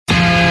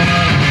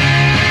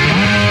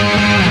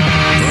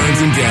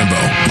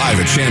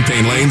at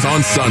Champaign Lanes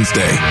on Suns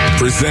Day.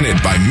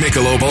 Presented by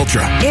Michelob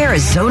Ultra.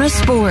 Arizona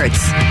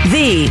Sports,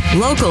 the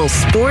local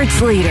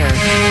sports leader.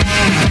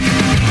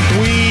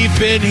 We've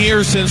been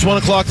here since 1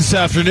 o'clock this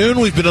afternoon.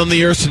 We've been on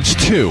the air since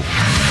 2.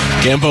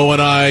 Gambo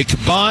and I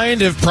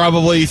combined have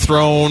probably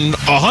thrown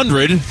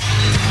 100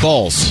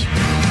 balls.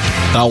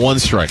 Not one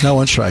strike. Not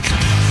one strike.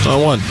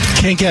 Not one.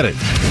 Can't get it.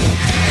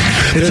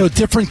 It's a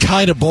different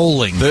kind of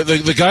bowling.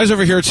 The guys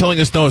over here are telling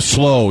us, no, it's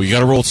slow. You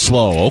got to roll it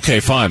slow. Okay,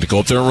 fine. To go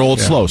up there and roll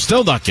it slow.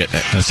 Still not getting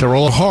it. It's to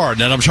roll it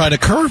hard, and I'm trying to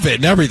curve it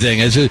and everything.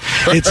 It's a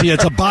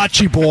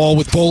bocce ball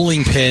with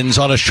bowling pins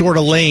on a shorter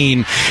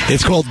lane.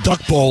 It's called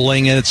duck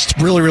bowling, and it's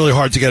really, really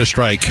hard to get a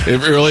strike.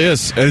 It really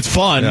is. And it's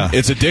fun. Yeah.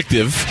 It's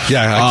addictive.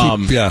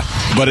 Yeah,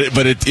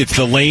 But it's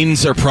the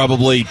lanes are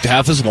probably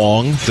half as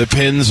long. The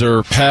pins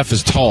are half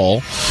as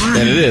tall,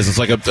 and it is. It's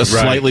like a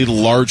slightly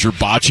larger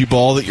bocce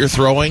ball that you're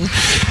throwing.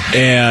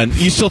 And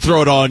you still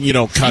throw it on,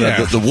 kind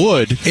of the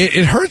wood.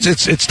 It hurts.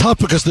 It's tough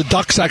because the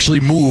ducks actually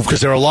move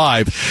because they're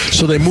alive,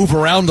 so they move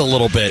around a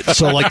little bit.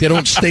 So they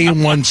don't stay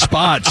in one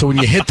spot. So when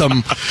you hit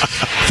them,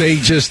 they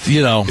just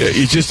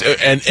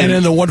and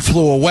then the one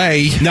flew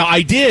away. Now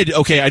I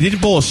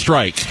didn't bowl a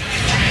strike,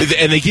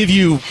 and they give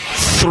you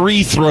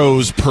 3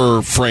 throws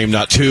per frame,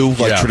 not 2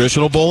 like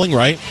traditional bowling,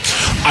 right?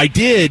 I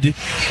did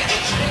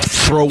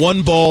throw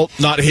one ball,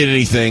 not hit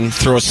anything.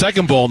 Throw a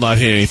second ball, not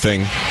hit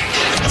anything.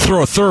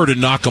 Throw a third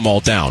and knock them all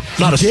down.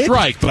 Not a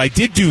strike, but I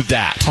did do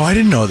that. Oh, I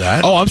didn't know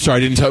that. Oh, I'm sorry, I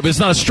didn't tell you. But it's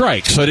not a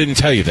strike, so I didn't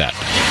tell you that.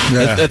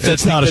 Yeah,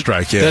 that's not a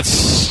strike. Yeah,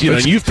 that's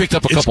and you've picked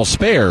up a couple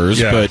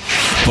spares, but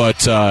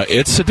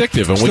it's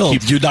addictive. And still,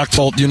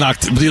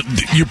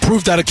 you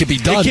proved that it can be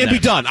done. It can be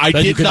done. I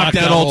did knock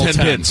down all 10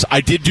 pins.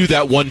 I did do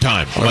that one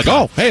time. I'm like,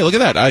 oh, hey, look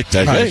at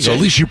that. So at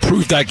least you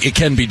proved that it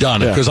can be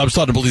done, because I'm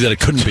starting to believe that it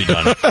couldn't be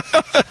done.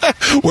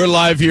 We're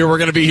live here. We're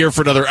going to be here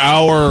for another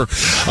hour.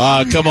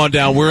 Come on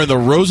down. We're in the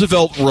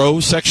Roosevelt Row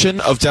section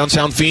of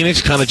downtown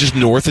Phoenix, kind of just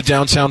north of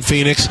downtown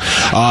Phoenix.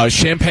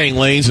 Champaign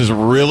Lanes is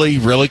really,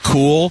 really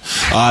cool.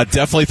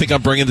 Definitely think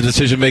I'm bringing the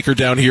decision maker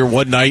down here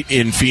one night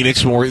in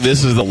Phoenix.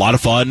 This is a lot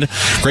of fun.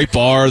 Great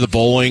bar, the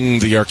bowling,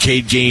 the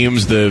arcade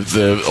games,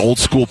 the old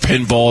school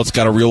pinball. It's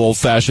got a real old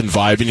fashioned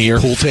vibe in here.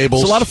 Pool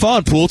tables. It's a lot of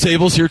fun. Pool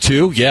tables here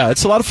too. Yeah,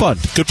 it's a lot of fun.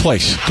 Good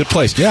place.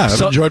 Yeah,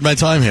 I've enjoyed my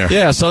time here.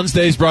 Yeah, Suns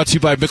Day is brought to you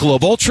by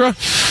Michelob Ultra.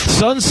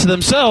 Suns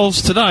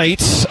themselves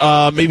tonight,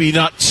 maybe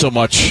not so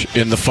much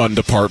in the fun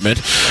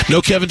department.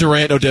 No Kevin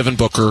Durant, no Devin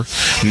Booker,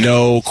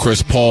 no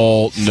Chris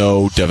Paul,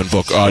 no Devin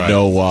Booker, what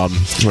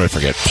did I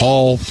forget?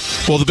 Paul,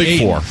 well, the big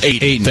four.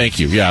 Eight. Thank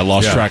you. Yeah, I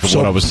lost track of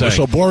what I was saying.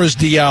 So Boris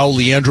Diaw,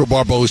 Leandro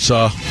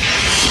Barbosa.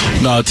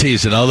 No,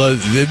 teasing.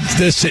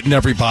 They're sitting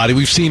everybody.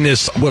 We've seen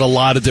this with a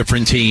lot of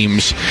different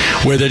teams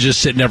where they're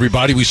just sitting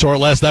everybody. We saw it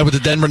last night with the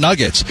Denver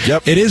Nuggets.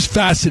 Yep. It is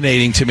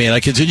fascinating to me, and I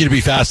continue to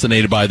be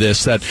fascinated by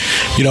this, that,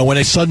 when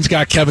the Suns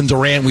got Kevin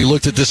Durant, we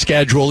looked at the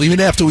schedule, even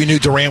after we knew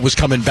Durant was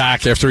coming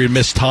back after he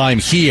missed time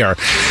here,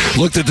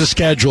 looked at the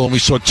schedule, and we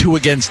saw 2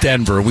 against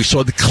Denver. We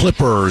saw the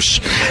Clippers,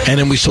 and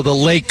then we saw the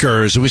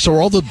Lakers, and we saw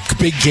all the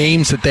big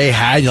games that they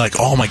had. You're like,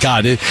 oh, my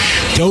God,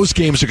 those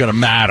games are going to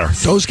matter.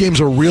 Those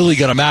games are really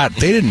going to matter.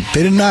 They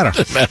didn't matter.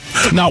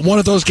 Not one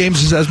of those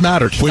games has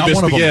mattered. We not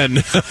missed one of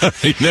again.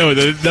 No,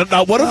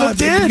 not one of them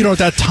did. At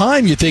that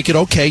time, you're thinking,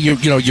 okay, you're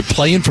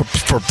playing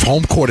for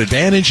home court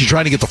advantage. You're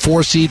trying to get the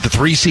 4 seed, the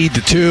 3 seed,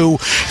 the 2.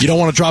 You don't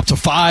want to drop to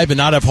 5 and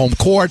not have home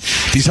court.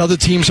 These other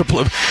teams are,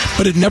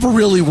 but it never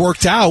really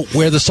worked out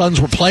where the Suns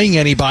were playing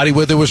anybody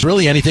where there was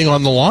really anything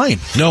on the line.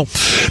 No,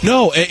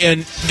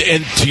 and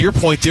to your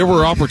point, there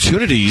were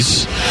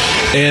opportunities,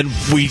 and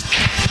we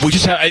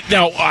just have.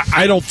 Now,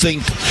 I don't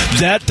think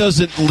that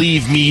doesn't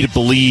leave me to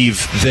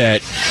believe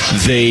that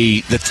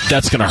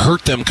that's going to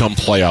hurt them come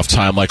playoff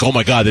time. Like, oh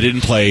my God, they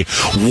didn't play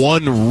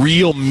one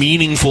real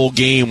meaningful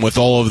game with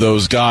all of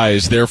those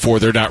guys, therefore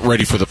they're not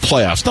ready for the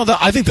playoffs. No,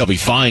 I think they'll be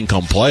fine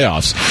come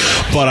playoffs.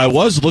 But I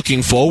was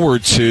looking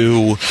forward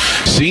to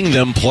seeing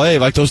them play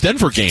like those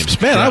Denver games.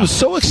 Man, I was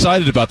so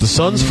excited about the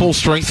Suns full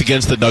strength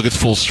against the Nuggets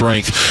full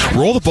strength.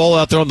 Roll the ball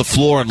out there on the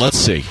floor and let's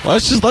see.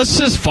 Let's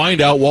just find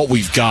out what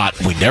we've got.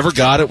 We never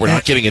got it. We're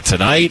not getting it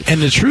tonight.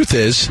 And the truth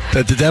is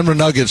that the Denver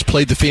Nuggets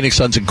played the Phoenix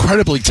Suns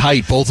incredibly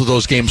tight, both of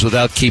those games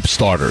without keep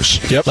starters.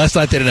 Yep. Last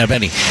night they didn't have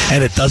any.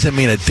 And it doesn't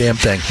mean a damn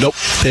thing. Nope.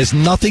 There's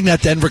nothing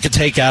that Denver can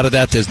take out of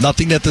that. There's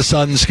nothing that the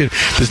Suns can.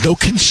 There's no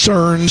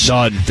concerns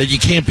that you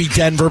can't beat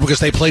Denver because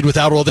they played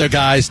without all their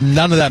guys.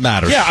 None of that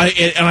matters. Yeah,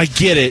 and I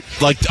get it.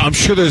 Like, I'm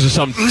sure there's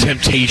some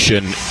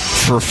temptation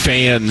for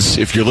fans,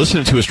 if you're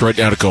listening to us right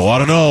now, to go, I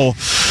don't know,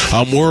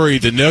 I'm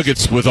worried the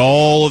Nuggets with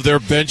all of their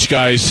bench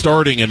guys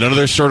starting and none of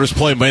their starters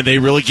playing, man, they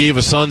really gave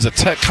the Suns a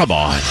come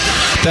on.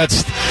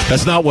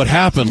 That's not what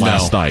happened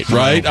last night,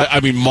 right? No. I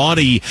mean,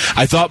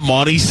 I thought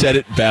Monty said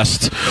it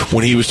best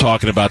when he was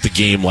talking about the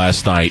game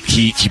last night.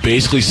 He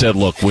basically said,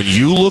 look, when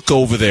you look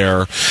over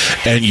there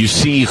and you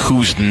see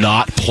who's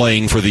not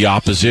playing for the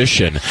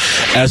opposition,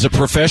 as a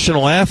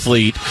professional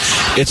athlete,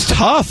 it's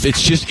tough.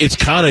 It's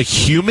kind of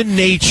human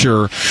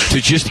nature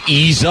to just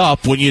ease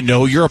up when you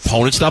know your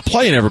opponent's not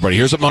playing everybody.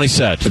 Here's what Monty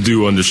said. I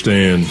do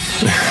understand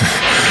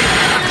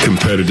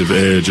competitive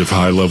edge of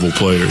high-level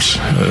players.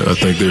 I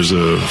think there's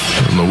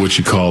I don't know what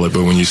you call it,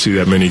 but when you see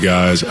that many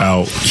guys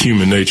out,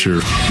 human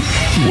nature,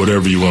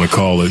 whatever you want to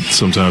call it,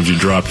 sometimes you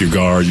drop your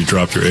guard, you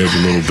drop your edge a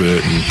little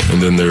bit,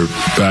 and then their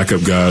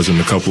backup guys and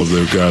a couple of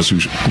their guys,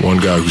 one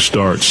guy who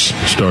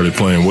started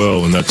playing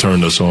well, and that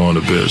turned us on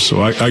a bit.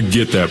 So I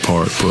get that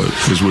part, but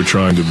as we're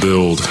trying to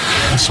build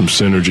some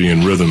synergy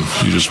and rhythm,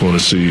 you just want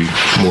to see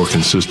more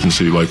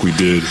consistency like we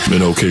did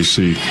in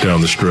OKC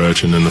down the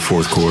stretch and in the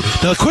fourth quarter.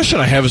 Now, the question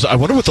I have is, I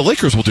wonder what the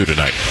Lakers will do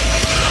tonight.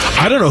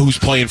 I don't know who's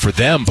playing for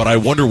them, but I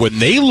wonder when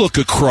they look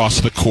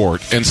across the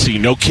court and see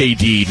no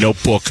KD, no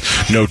Book,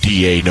 no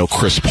DA, no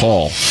Chris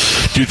Paul,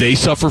 do they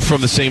suffer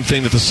from the same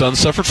thing that the Suns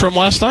suffered from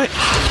last night?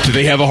 Do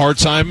they have a hard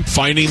time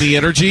finding the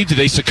energy? Do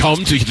they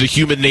succumb to the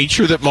human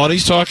nature that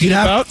Monty's talking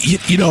about?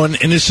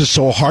 And this is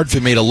so hard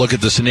for me to look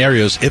at the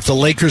scenarios. If the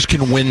Lakers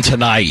can win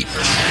tonight,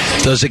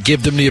 does it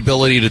give them the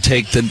ability to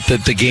take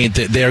the game?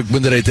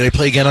 When do they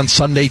play again on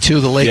Sunday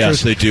too, the Lakers?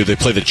 Yes, they do. They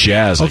play the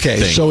Jazz, Okay, I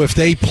think. so if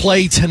they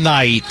play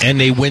tonight and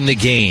they win the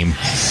game,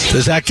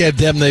 does that give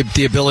them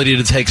the ability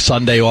to take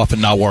Sunday off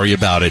and not worry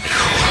about it?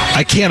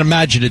 I can't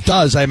imagine it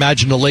does. I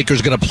imagine the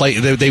Lakers are going to play.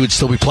 They would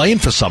still be playing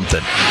for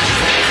something.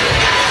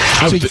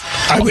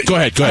 Go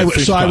ahead.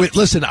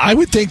 I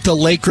would think the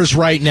Lakers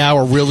right now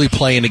are really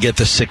playing to get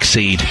the 6th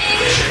seed.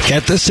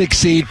 Get the 6th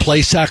seed,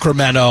 play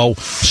Sacramento.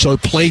 So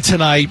play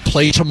tonight,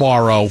 play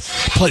tomorrow.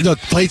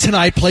 Play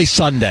tonight, play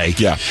Sunday.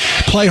 Yeah.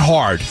 Play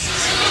hard.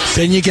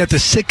 Then you get the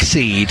 6th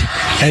seed,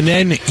 and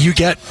then you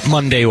get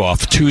Monday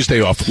off,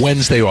 Tuesday off,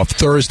 Wednesday off,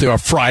 Thursday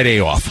off, Friday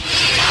off.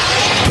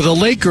 For the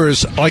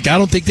Lakers, I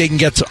don't think they can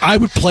get to. I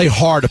would play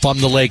hard if I'm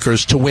the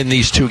Lakers to win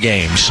these 2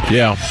 games.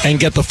 Yeah. And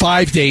get the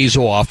 5 days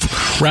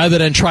off rather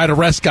than try to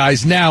rest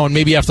guys now and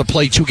maybe have to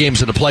play 2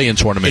 games in the play-in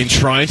tournament. In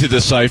trying to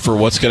decipher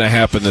what's going to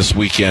happen this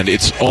weekend,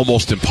 it's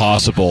almost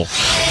impossible.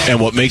 And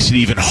what makes it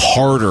even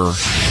harder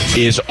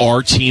is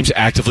our teams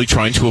actively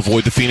trying to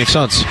avoid the Phoenix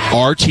Suns.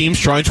 Our teams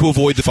trying to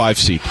avoid the 5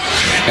 seed.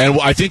 And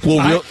I think we'll...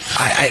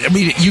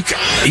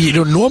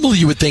 normally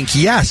you would think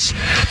yes,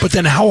 but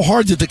then how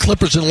hard did the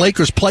Clippers and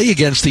Lakers play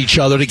against each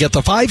other to get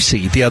the 5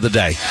 seed the other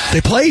day?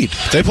 They played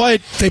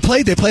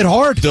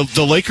hard.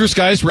 The Lakers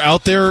guys were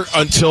out there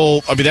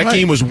until, that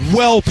game was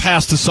well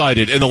past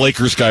decided, and the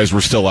Lakers guys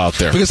were still out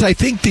there. Because I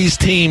think these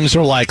teams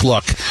are like,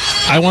 look,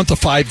 I want the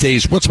 5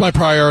 days. What's my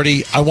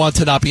priority? I want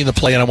to not be in the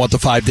play, and I want the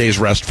 5 days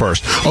rest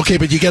first. Okay,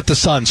 but you get the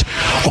Suns.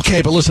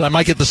 Okay, but listen, I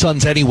might get the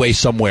Suns anyway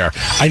somewhere.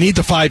 I need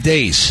the 5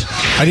 days.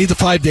 I need the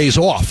 5 days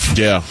off.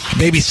 Yeah.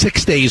 Maybe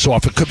 6 days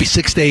off. It could be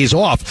 6 days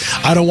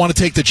off. I don't want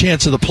to take the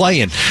chance of the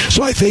play-in.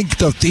 So I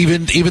think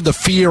even the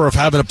fear of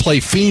having to play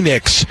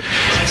Phoenix,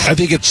 I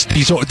think it's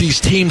these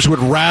teams would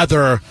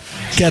rather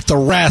get the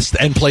rest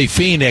and play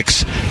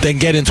Phoenix than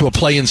get into a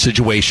play-in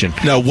situation.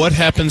 Now, what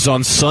happens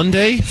on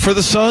Sunday for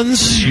the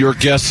Suns? Your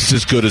guess is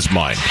as good as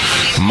mine.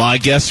 My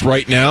guess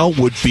right now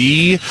would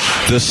be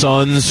the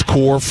Suns'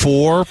 core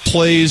 4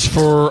 plays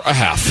for a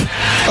half,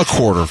 a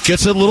quarter,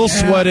 gets a little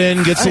sweat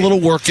in, gets a little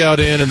workout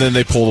in, and then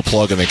they pull the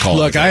plug and they call it.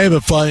 Look, I have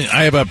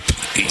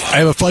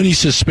a funny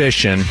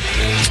suspicion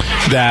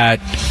that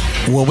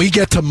when we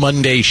get to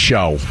Monday's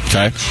show,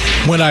 okay,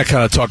 we're not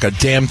going to talk a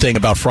damn thing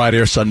about Friday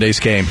or Sunday's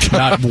game.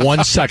 Not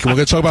 1 second. We're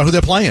going to talk about who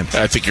they're playing.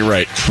 I think you're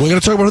right. We're going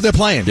to talk about who they're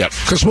playing. Yep.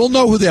 Because we'll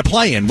know who they're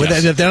playing.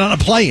 Yes. They're not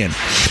playing.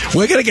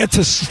 We're going to get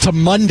to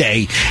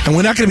Monday, and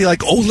we're not going to be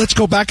like, oh, let's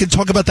go back and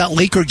talk about that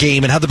Laker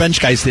game and how the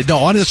bench guys did. No,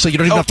 honestly, you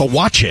don't even have to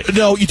watch it.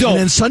 No, you don't. And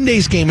then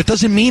Sunday's game, it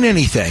doesn't mean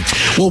anything.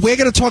 What we're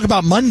going to talk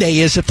about Monday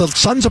is if the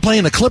Suns are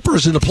playing the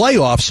Clippers in the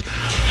playoffs,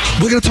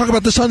 we're going to talk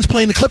about the Suns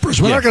playing the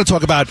Clippers. We're not going to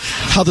talk about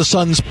how the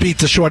Suns beat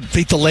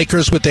the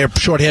Lakers with their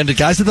shorthanded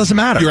guys. It doesn't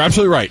matter. You're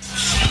absolutely right.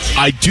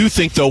 I do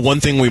think, though, one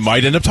thing we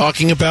might end up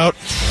talking about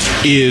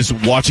is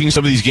watching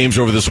some of these games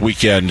over this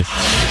weekend,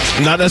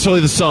 not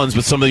necessarily the Suns,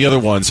 but some of the other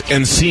ones,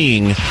 and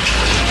seeing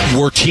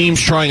were teams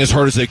trying as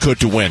hard as they could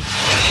to win.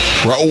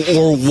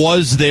 Or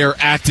was there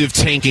active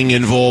tanking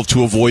involved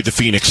to avoid the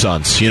Phoenix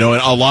Suns? And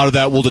a lot of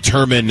that will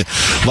determine,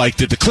 like,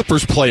 did the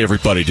Clippers play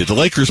everybody? Did the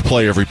Lakers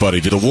play everybody?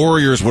 Did the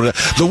Warriors?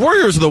 The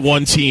Warriors are the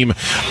one team,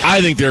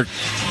 I think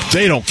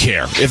they don't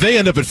care. If they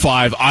end up at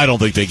 5, I don't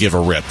think they give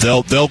a rip.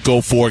 They'll go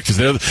for it because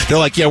they're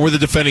like, yeah, we're the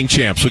defending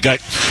champs. We got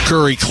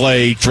Curry,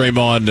 Clay,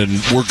 Draymond, and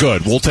we're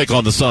good. We'll take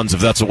on the Suns if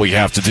that's what we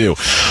have to do.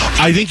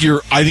 I think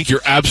you're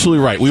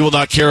absolutely right. We will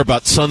not care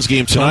about the Suns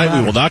game tonight.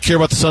 We will not care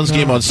about the Suns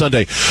game on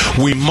Sunday.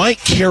 We might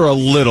care a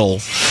little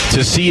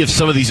to see if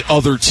some of these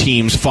other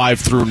teams, 5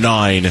 through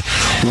 9,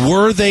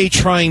 were they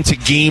trying to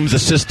game the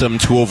system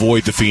to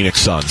avoid the Phoenix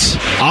Suns?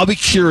 I'll be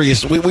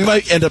curious. We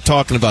might end up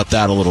talking about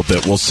that a little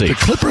bit. We'll see. The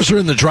Clippers are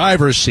in the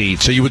driver's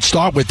seat, so you would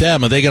start with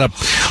them. Are they going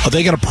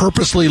to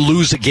purposely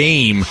lose a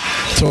game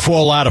to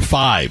fall out of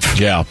 5?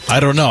 Yeah, I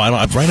don't know.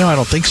 Right now I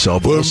don't think so,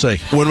 but we'll see.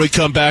 When we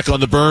come back on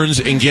the Burns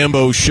and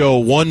Gambo show,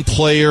 one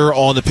player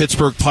on the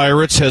Pittsburgh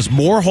Pirates has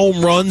more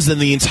home runs than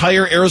the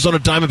entire Arizona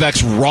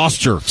Diamondbacks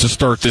roster to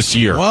start this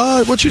year.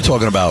 What you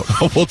talking about?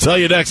 We'll tell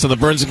you next on the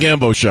Burns and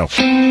Gambo show.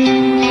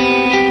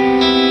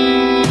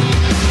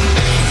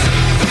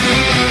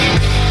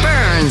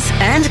 Burns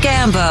and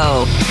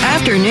Gambo.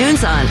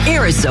 Afternoons on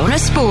Arizona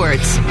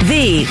Sports,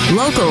 the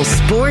local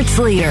sports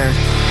leader.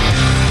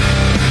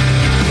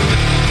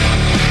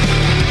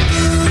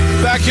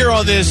 Back here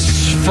on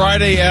this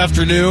Friday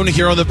afternoon,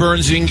 here on the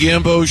Burns and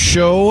Gambo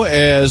show,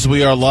 as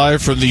we are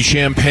live from the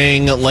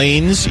Champagne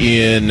Lanes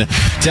in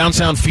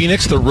downtown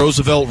Phoenix, the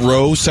Roosevelt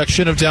Row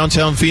section of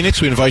downtown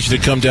Phoenix. We invite you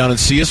to come down and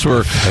see us.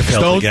 I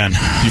failed again.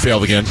 You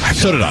failed again?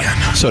 So did I.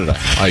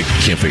 I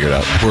can't figure it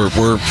out.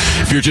 We're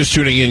if you're just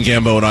tuning in,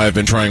 Gambo and I have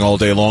been trying all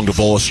day long to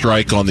bowl a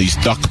strike on these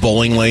duck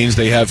bowling lanes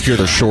they have here.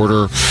 They're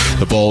shorter.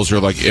 The balls are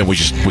like, and we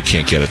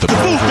can't get it. The boot.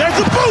 There's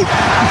the boot.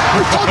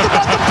 We're talking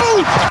about the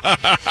boot.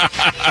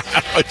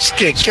 I just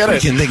can't get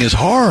it. The thing is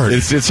hard.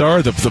 It's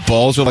hard. The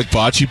balls are like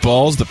bocce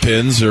balls. The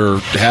pins are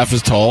half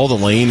as tall. The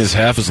lane is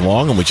half as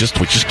long, and we just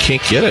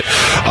can't get it.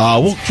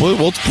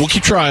 We'll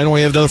keep trying.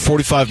 We have another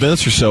 45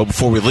 minutes or so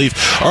before we leave.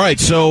 All right.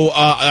 So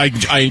I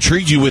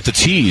intrigued you with the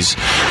tease.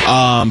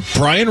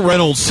 Brian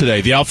Reynolds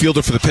today, the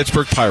outfielder for the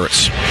Pittsburgh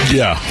Pirates,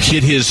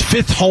 hit his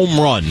 5th home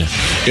run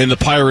in the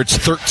Pirates'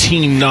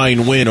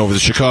 13-9 win over the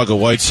Chicago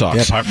White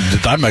Sox. Yeah, the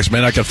Diamondbacks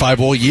may not get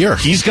 5 all year.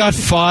 He's got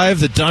 5.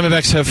 The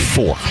Diamondbacks have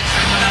 4.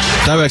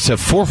 Diamondbacks have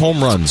 4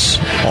 home runs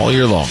all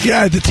year long.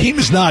 Yeah, the team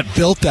is not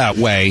built that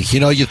way. You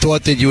know, you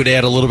thought that you would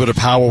add a little bit of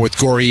power with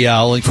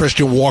Gurriel, and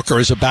Christian Walker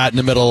is a bat in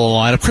the middle of the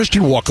lineup.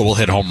 Christian Walker will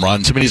hit home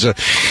runs. I mean,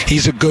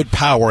 he's a good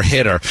power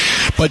hitter.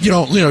 But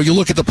you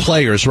look at the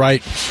players,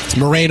 right?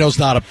 Moreno's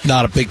not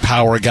a big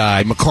power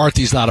guy.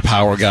 McCarthy's not a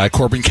power guy.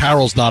 Corbin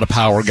Carroll's not a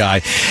power guy.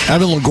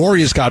 Evan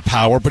Longoria's got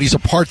power, but he's a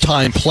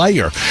part-time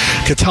player.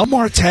 Ketel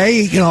Marte,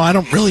 I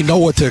don't really know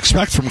what to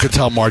expect from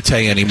Ketel Marte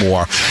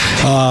anymore.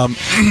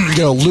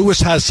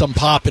 Lewis has some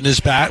pop in his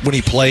bat when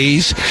he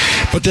plays,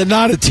 but they're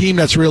not a team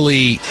that's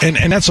really,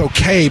 and that's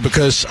okay,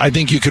 because I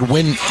think you could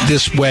win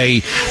this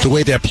way, the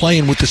way they're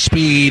playing with the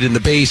speed and the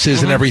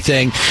bases and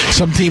everything.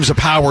 Some teams are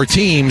power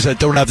teams that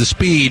don't have the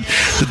speed.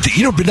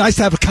 It'd be nice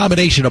to have a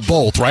combination of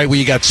both, right? Where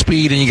you got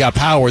speed and you got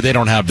power. They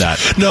don't have that.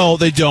 No,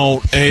 they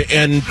don't.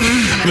 And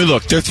I mean,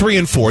 look, they're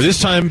 3-4.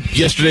 This time,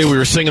 yesterday, we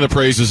were singing the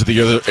praises of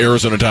the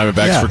Arizona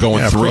Diamondbacks for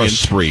going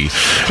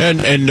 3-3,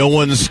 and no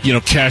one's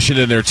cashing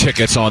in their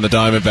tickets on the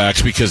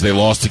Diamondbacks because they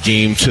lost the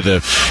game to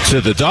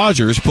the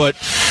Dodgers. But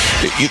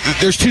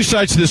there's two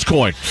sides to this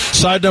coin.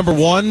 Side number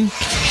one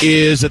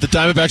is that the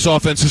Diamondbacks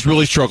offense has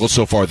really struggled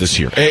so far this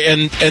year,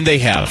 and they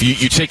have.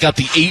 You take out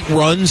the 8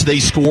 runs they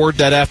scored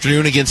that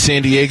afternoon against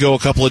San Diego a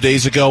couple of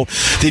days ago.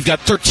 They've got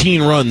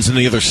 13 runs in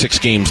the other 6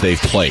 games they've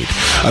played.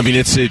 I mean,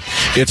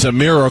 it's a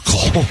miracle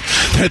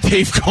that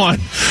they've gone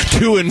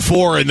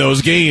 2-4 in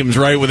those games,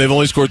 right? When they've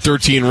only scored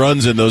 13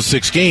 runs in those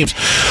 6 games.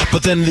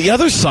 But then the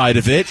other side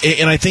of it,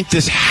 and I think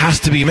this has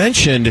to be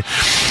mentioned,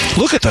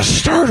 look at the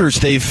starters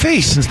they've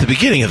faced since the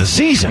beginning of the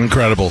season.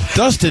 Incredible.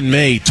 Dustin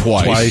May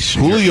twice.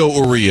 Julio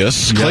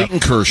Urias, Clayton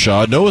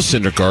Kershaw, Noah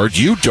Syndergaard,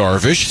 Yu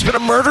Darvish. It's been a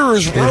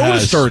murderer's row to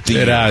start the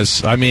year. It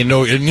has. I mean,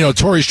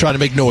 Torrey's trying to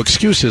make no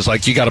excuses.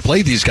 Like, you got to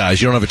play these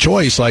guys. You don't have a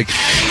choice. Like,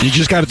 you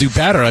just got to do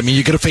better. I mean,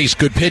 you got to face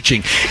good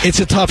pitching. It's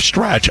a tough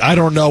stretch. I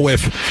don't know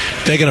if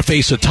they're going to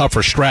face a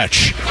tougher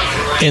stretch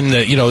at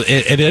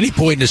any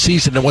point in the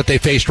season than what they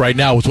faced right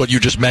now with what you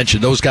just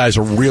mentioned. Those guys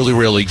are really,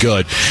 really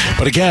good.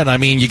 But again, I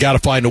mean, you got to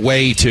find a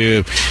way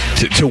to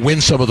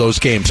win some of those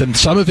games. And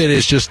some of it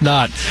is just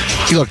not,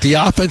 look, the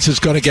offense is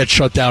going to get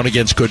shut down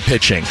against good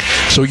pitching.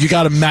 So you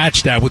got to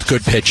match that with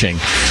good pitching.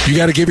 You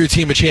got to give your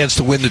team a chance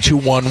to win the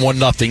 2-1,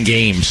 1-0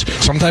 games.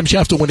 Sometimes you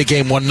have to win a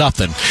game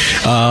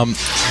 1-0.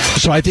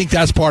 So I think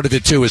that's part of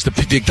it too, is the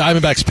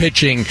Diamondbacks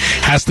pitching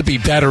has to be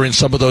better in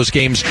some of those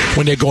games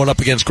when they're going up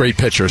against great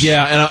pitchers.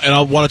 Yeah, and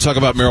I want to talk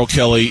about Merrill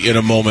Kelly in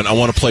a moment. I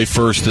want to play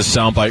first this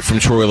soundbite from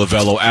Troy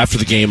Lavello after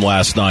the game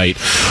last night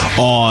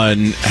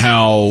on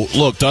how,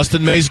 look,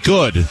 Dustin May's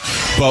good,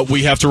 but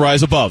we have to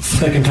rise above.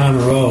 Second time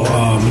in a row,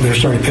 their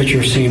starting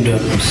pitchers seem to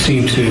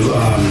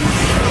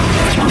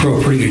throw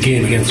a pretty good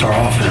game against our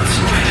offense.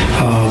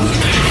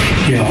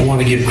 I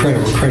want to give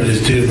credit where credit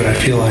is due, but I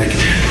feel like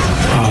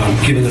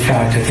given the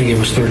fact, I think it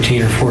was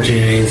 13 or 14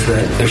 innings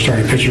that their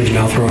starting pitchers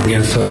now throwing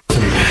against us,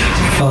 and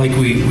I felt like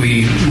we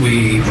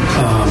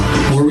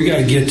where we got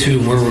to get to,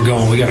 where we're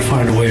going, we got to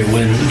find a way to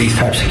win these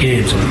types of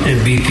games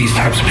and beat these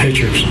types of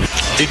pitchers.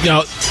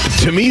 Now,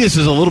 to me, this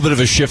is a little bit of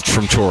a shift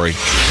from Torrey.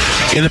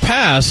 In the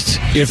past,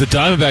 if the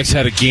Diamondbacks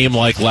had a game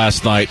like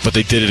last night, but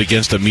they did it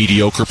against a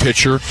mediocre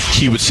pitcher,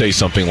 he would say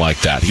something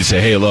like that. He'd say,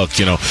 hey, look,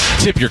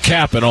 tip your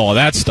cap and all of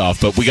that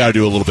stuff, but we got to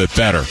do a little bit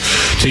better.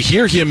 To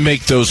hear him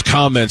make those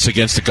comments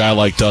against a guy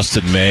like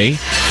Dustin May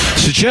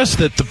suggests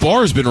that the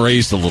bar has been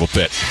raised a little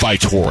bit by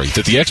Torrey,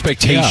 that the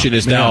expectation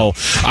is now,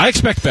 I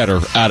expect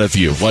better out of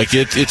you. Like,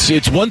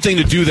 it's one thing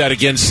to do that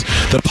against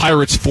the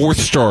Pirates' 4th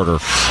starter.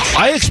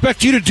 I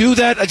expect you to do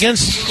that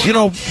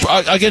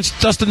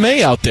against Dustin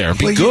May out there and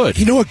be good.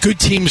 You know what good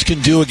teams can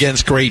do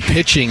against great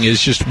pitching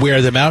is just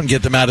wear them out and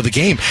get them out of the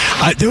game.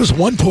 There was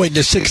one point in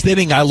the 6th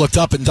inning I looked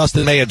up and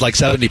Dustin May had like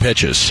 70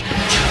 pitches.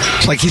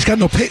 It's like he's got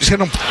no pitch.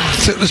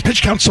 His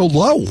pitch count's so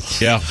low.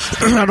 Yeah.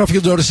 I don't know if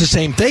you'll notice the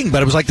same thing,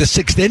 but it was like the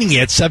 6th inning. He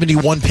had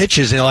 71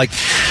 pitches, and you're like,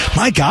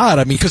 my God,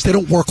 I mean, because they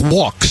don't work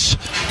walks.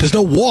 There's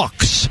no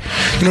walks.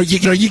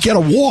 You get a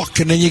walk,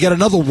 and then you get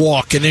another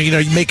walk, and then you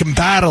make him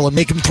battle and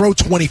make him throw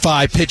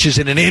 25 pitches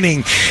in an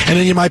inning, and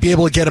then you might be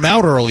able to get him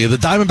out earlier. The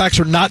Diamondbacks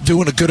are not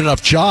doing a good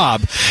enough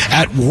job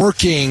at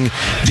working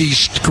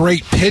these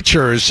great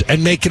pitchers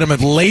and making them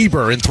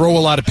labor and throw a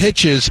lot of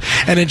pitches,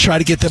 and then try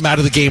to get them out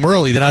of the game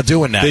early. They're not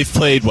doing that. They've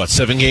played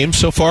 7 games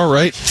so far,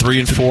 right? 3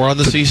 and 4 on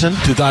the season.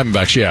 The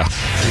Diamondbacks, yeah,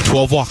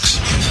 12 walks.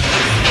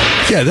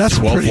 Yeah, that's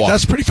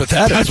pretty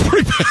pathetic. That's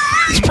pretty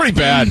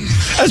bad.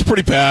 That's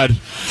pretty bad,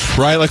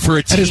 right? Like for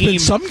a team. And there's been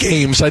some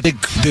games. I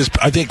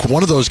think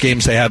one of those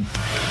games they had,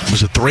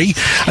 was it 3?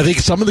 I think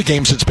some of the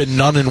games it's been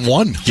none and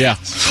 1. Yeah.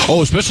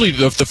 Oh, especially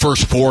the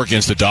first 4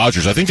 against the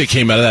Dodgers. I think they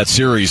came out of that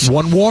series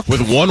 1 walk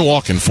with 1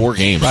 walk in 4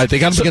 games. Right. They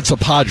got them against the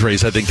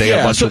Padres. I think they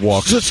got a bunch of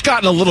walks. So it's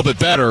gotten a little bit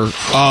better,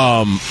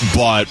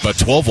 but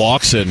 12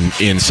 walks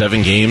in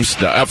 7 games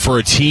for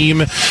a team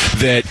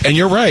that. And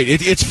you're right.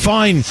 It's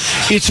fine.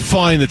 It's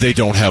fine that they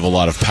don't have a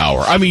lot of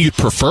power. I mean, you'd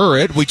prefer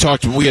it. We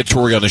had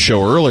Torrey on the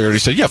show earlier, and he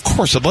said, "Yeah, of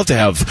course, I'd love to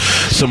have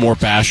some more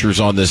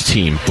bashers on this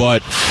team."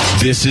 But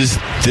this is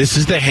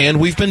the hand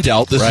we've been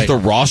dealt. This is the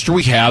roster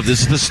we have.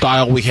 This is the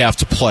style we have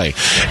to play.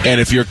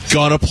 And if you're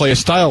gonna play a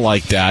style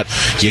like that,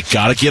 you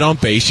got to get on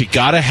base. You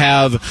got to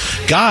have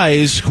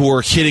guys who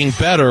are hitting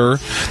better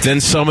than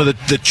some of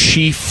the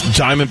chief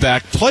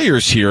Diamondback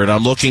players here. And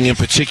I'm looking in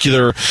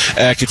particular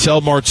at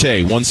Ketel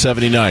Marte,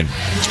 179.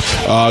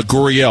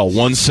 Gurriel,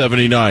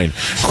 179.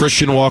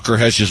 Christian Walker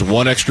has just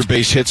 1 extra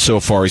base hit so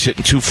far. He's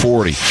hitting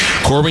 240.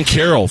 Corbin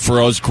Carroll,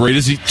 for as great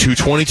as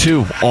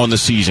 222 on the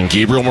season.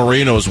 Gabriel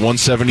Moreno is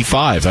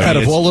 175. Out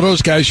of all of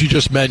those guys you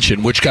just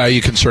mentioned, which guy are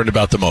you concerned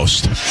about the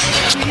most?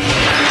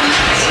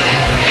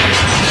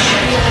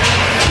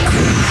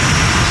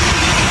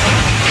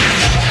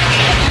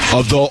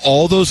 Of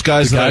all those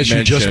guys the that guys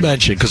you just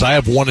mentioned, because I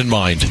have one in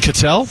mind.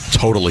 Ketel?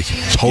 Totally.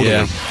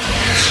 Yeah.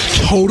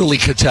 Totally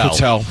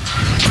Ketel.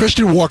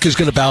 Christian Walker's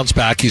going to bounce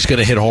back. He's going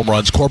to hit home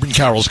runs. Corbin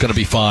Carroll's going to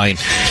be fine.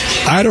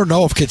 I don't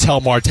know if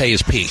Ketel Marte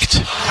has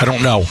peaked. I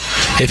don't know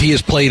if he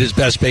has played his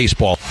best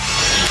baseball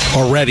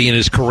already in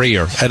his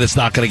career, and it's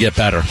not going to get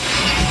better.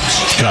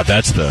 God,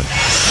 that's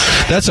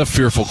a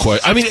fearful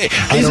question. I mean,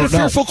 is it a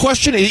fearful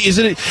question? Are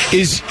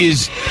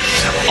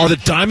the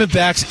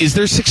Diamondbacks, is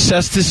their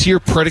success this year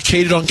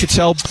predicated on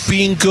Ketel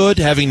being good,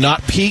 having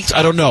not peaked?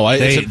 I don't know.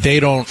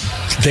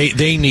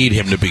 They need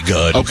him to be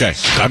good. Okay.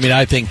 I mean,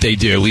 I think they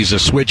do. He's a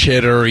switch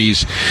hitter. He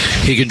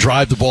can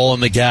drive the ball in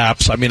the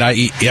gaps. I mean,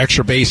 the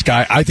extra base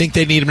guy. I think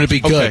they need him to be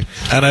good,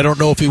 and I don't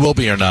know if he will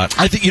be or not.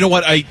 I think, you know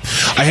what, I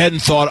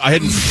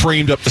hadn't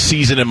framed up the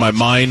season in my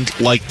mind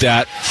like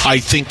that. I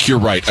think you're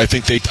right. I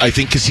think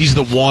because he's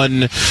the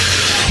one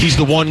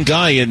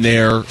guy in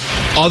there,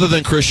 other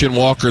than Christian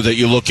Walker, that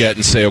you look at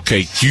and say,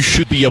 okay, you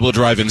should be able to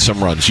drive in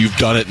some runs. You've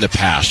done it in the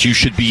past. You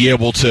should be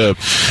able to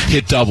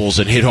hit doubles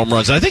and hit home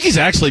runs. And I think he's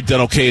actually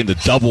done okay in the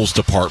doubles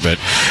department,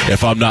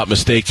 if I'm not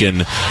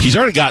mistaken. He's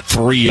already got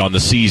 3 on the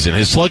season.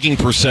 His slugging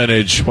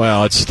percentage,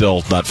 well, it's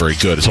still not very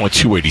good. It's only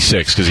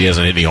 286 because he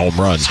hasn't hit any home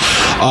runs.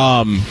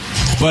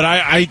 But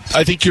I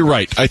think you're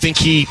right. I think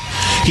he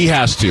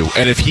has to.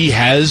 And if he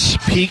has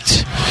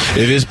peaked,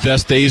 if his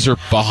best days are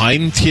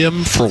behind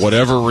him for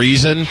whatever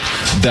reason,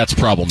 that's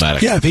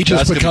problematic. Yeah, if he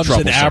just becomes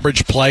an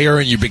average player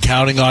and you've been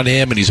counting on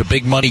him and he's a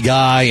big money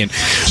guy. And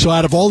so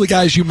out of all the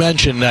guys you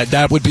mentioned,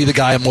 that would be the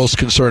guy I'm most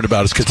concerned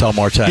about is Ketel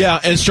Marte. Yeah,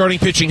 and starting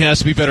pitching has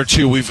to be better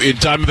too. We've in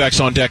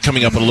Diamondbacks on Deck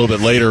coming up a little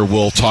bit later.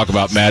 We'll talk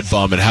about Mad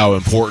Bum and how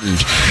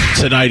important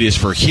tonight is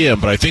for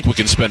him. But I think we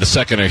can spend a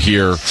second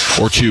here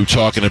or two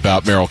talking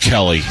about Merrill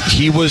Kelly.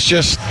 He was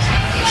just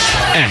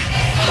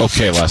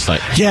okay last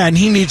night. Yeah, and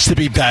he needs to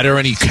be better,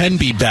 and he can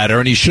be better,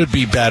 and he should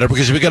be better,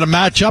 because if you're going to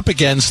match up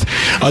against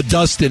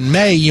Dustin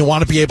May, you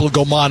want to be able to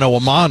go mano a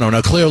mano.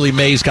 Now, clearly,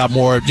 May's got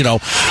more,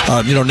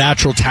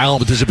 natural talent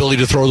with his ability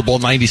to throw the ball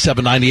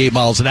 97, 98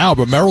 miles an hour,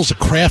 but Merrill's a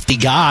crafty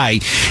guy,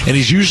 and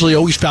he's usually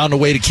always found a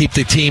way to keep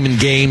the team in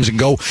games and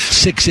go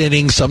 6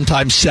 innings,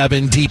 sometimes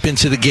 7, deep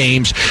into the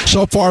games.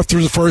 So far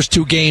through the first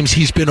 2 games,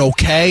 he's been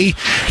okay.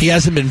 He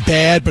hasn't been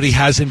bad, but he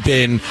hasn't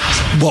been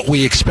what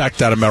we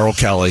expect out of Merrill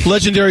Kelly.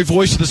 Legendary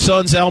voice of the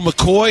Suns, Al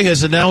McCoy,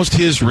 has announced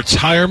his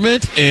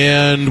retirement,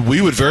 and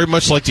we would very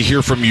much like to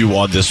hear from you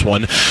on this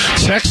one.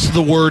 Text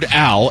the word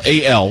AL,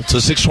 A-L, to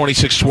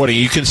 620-620.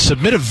 You can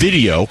submit a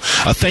video,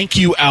 a thank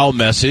you, Al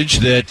message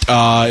that,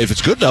 if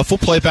it's good enough, we'll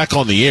play it back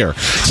on the air.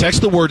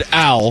 Text the word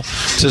AL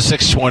to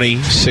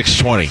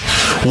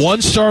 620-620.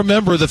 One-star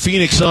member of the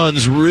Phoenix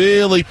Suns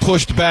really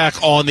pushed back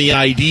on the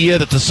idea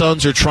that the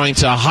Suns are trying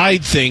to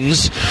hide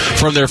things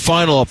from their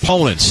final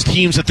opponents,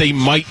 teams that they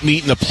might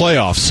meet in the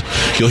playoffs.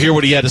 You'll hear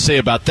what he had to say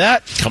about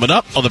that coming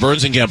up on the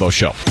Burns and Gambo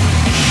Show.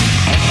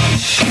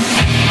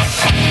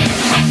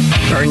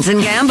 Burns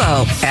and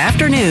Gambo,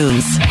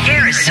 afternoons.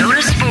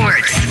 Arizona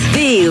Sports,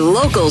 the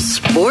local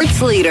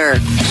sports leader.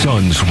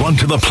 Suns run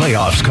to the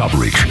playoffs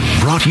coverage.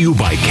 Brought to you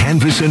by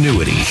Canvas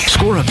Annuity.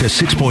 Score up to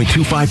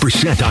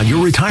 6.25% on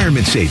your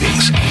retirement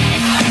savings.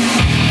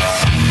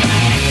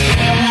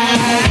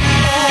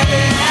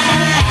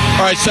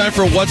 All right, it's time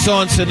for What's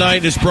On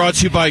Tonight. Is brought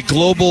to you by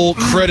Global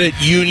Credit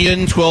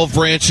Union. 12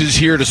 branches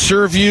here to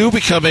serve you.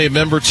 Become a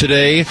member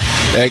today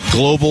at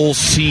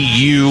globalcu.org.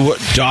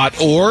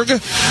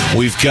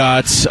 We've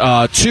got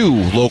two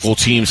local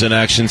teams in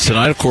action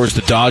tonight. Of course,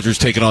 the Dodgers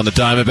taking on the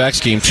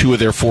Diamondbacks, game 2 of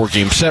their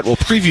 4-game set. We'll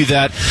preview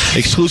that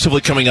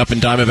exclusively coming up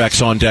in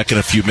Diamondbacks On Deck in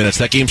a few minutes.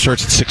 That game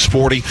starts at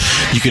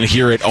 6:40. You can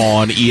hear it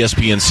on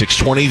ESPN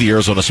 620, the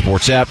Arizona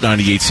Sports app,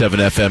 98.7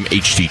 FM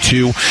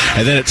HD2.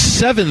 And then at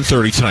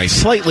 7:30 tonight,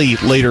 slightly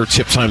later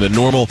tip time than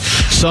normal,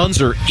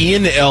 Suns are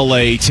in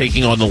L.A.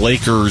 taking on the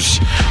Lakers.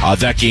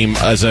 That game,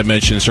 as I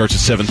mentioned, starts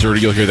at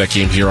 7:30. You'll hear that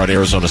game here on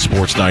Arizona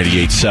Sports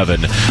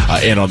 98.7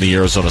 and on the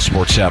Arizona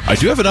Sports app. I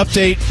do have an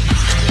update.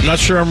 I'm not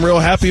sure I'm real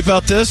happy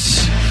about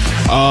this.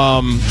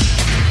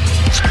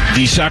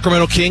 The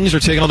Sacramento Kings are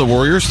taking on the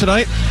Warriors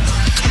tonight.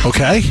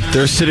 Okay.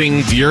 They're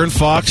sitting De'Aaron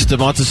Fox,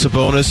 Domantas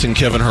Sabonis, and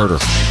Kevin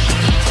Huerter.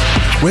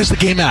 Where's the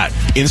game at?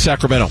 In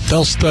Sacramento.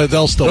 They'll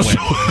still win.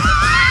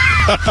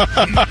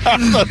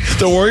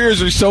 The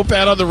Warriors are so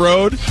bad on the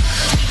road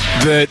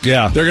that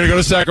they're going to go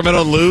to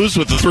Sacramento and lose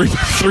with the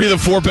three of the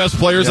 4 best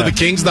players of the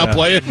Kings not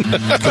playing.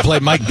 They play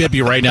Mike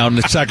Bibby right now,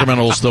 and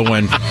Sacramento will still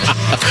win.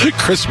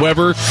 Chris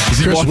Webber, is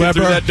he walking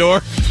through that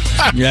door?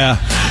 Yeah.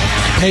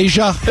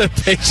 Peja.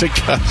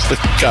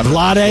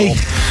 Vlade.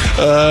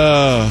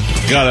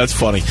 God, that's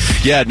funny.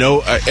 Yeah,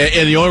 no,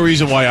 and the only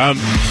reason why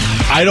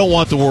I don't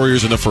want the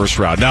Warriors in the first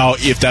round. Now,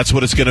 if that's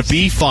what it's going to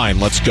be, fine,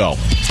 let's go.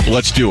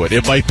 Let's do it.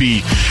 It might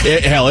be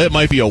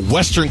a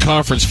Western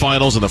Conference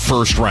Finals in the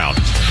first round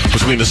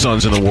between the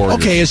Suns and the Warriors.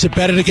 Okay, is it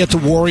better to get the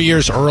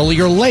Warriors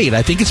early or late?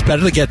 I think it's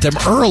better to get them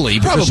early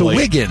because of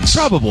Wiggins.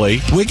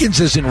 Probably.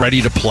 Wiggins isn't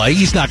ready to play.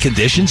 He's not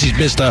conditioned. He's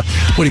missed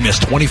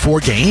 24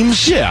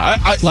 games? Yeah.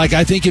 I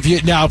think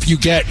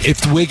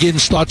if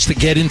Wiggins starts to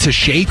get into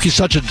shape, he's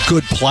such a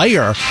good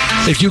player.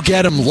 If you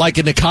get him like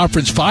in the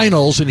conference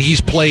finals and he's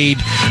played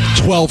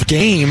 12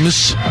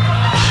 games,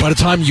 by the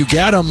time you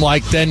get them,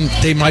 then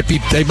they might be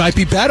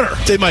better.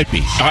 They might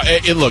be.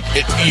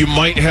 You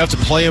might have to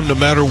play them no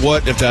matter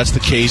what. If that's the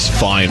case,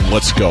 fine,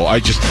 let's go.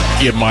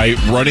 In my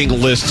running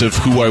list of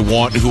who I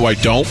want and who I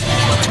don't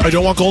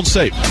want Golden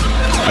State.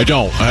 I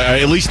don't.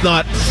 At least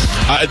not.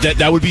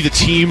 That would be the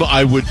team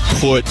I would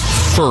put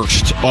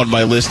first on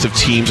my list of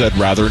teams I'd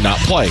rather not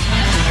play.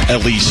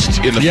 At least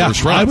in the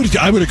first round.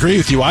 I would agree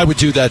with you. I would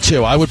do that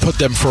too. I would put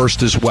them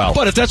first as well.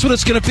 But if that's what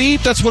it's going to be,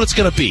 that's what it's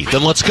going to be.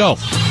 Then let's go.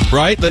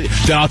 Right? Then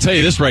I'll tell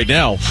you this right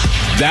now.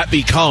 That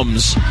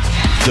becomes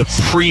the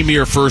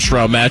premier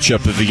first-round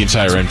matchup of the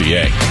entire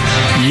NBA.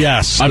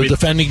 Yes. The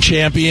defending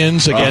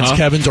champions against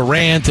Kevin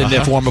Durant and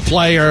their former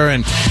player.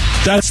 And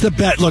that's the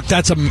bet. Look,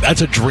 that's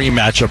a dream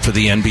matchup for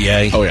the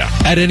NBA. Oh, yeah.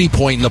 At any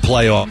point in the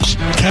playoffs.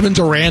 Kevin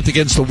Durant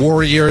against the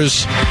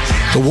Warriors.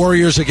 The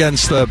Warriors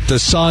against the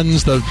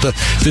Suns,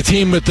 the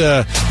team with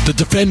the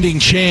defending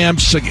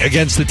champs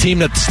against the team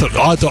that's the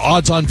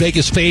odds-on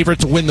Vegas favorite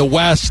to win the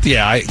West.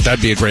 Yeah,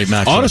 that'd be a great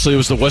match. Honestly, it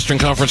was the Western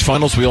Conference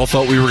Finals we all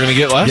thought we were going to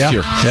get last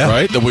year,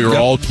 right? That we were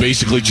all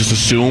basically just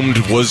assumed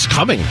was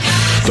coming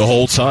the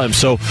whole time.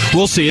 So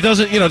we'll see. It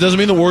doesn't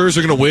mean the Warriors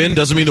are going to win.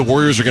 Doesn't mean the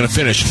Warriors are going to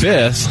finish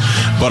 5th.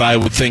 But I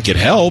would think it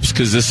helps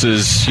because this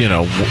is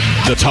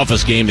the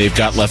toughest game they've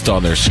got left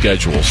on their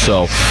schedule.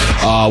 So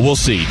we'll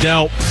see.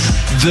 Now,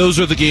 those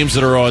are the games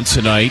that are on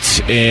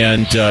tonight,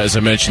 and as I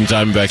mentioned,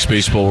 Diamondbacks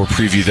baseball, we'll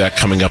preview that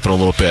coming up in a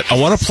little bit. I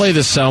want to play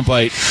this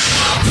soundbite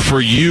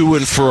for you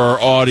and for our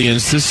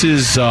audience. This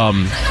is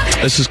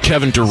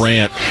Kevin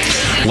Durant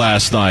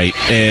last night,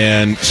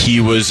 and he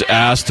was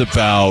asked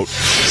about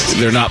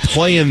they're not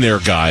playing their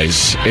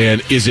guys,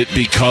 and is it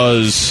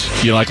because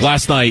like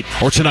last night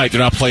or tonight they're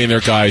not playing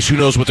their guys? Who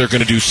knows what they're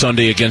going to do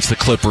Sunday against the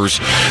Clippers?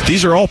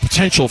 These are all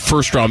potential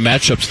first-round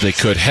matchups they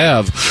could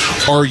have.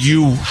 Are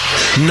you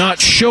not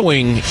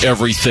showing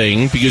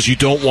everything because you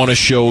don't want to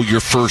show your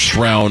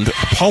first-round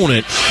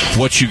opponent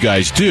what you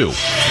guys do?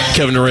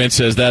 Kevin Durant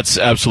says that's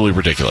absolutely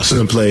ridiculous. We're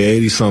going to play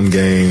 80-some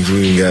games.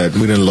 We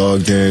done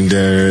logged in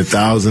there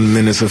 1,000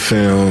 minutes of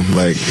film.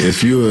 Like,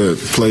 if you're a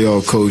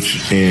playoff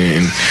coach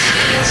and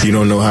you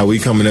don't know how we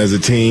coming as a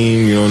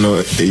team, you're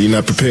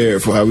not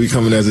prepared for how we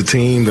coming as a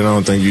team, then I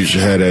don't think you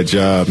should have that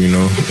job,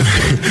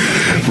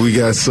 We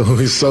got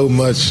so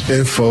much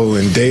info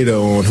and data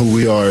on who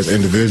we are as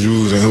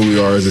individuals and who we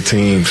are as a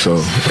team, so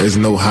there's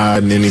no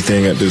hiding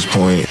anything at this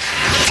point.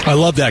 I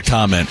love that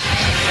comment.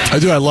 I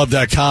do. I love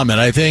that comment.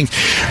 I think,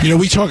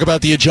 we talk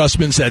about the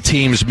adjustments that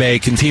teams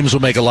make, and teams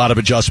will make a lot of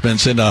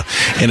adjustments in a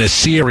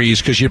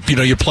series because you're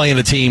playing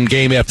a team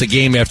game after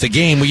game after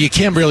game. Well, you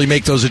can't really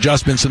make those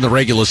adjustments in the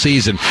regular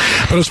season.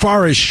 But as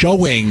far as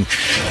showing,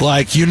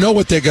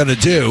 what they're going to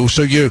do,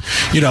 so you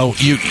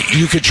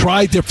could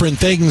try different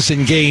things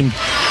in game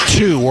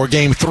 2 or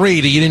game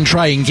 3 that you didn't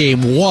try in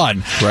game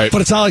 1. Right.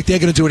 But it's not like they're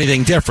going to do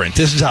anything different.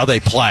 This is how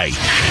they play.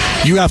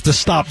 You have to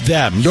stop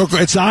them.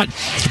 It's not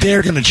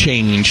they're going to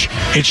change.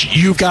 It's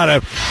you've got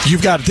to.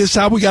 This is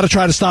how we got to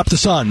try to stop the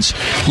Suns.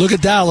 Look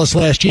at Dallas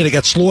last year; they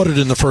got slaughtered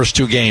in the first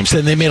 2 games.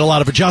 Then they made a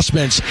lot of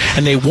adjustments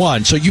and they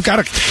won. So you've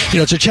got to.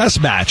 It's a chess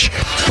match,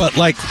 but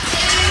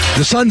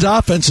The Suns'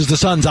 offense is the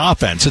Suns'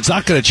 offense. It's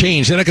not going to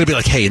change. They're not going to be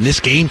like, hey, in this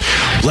game,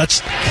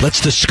 let's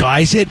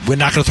disguise it. We're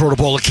not going to throw the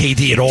ball at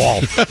KD at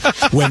all.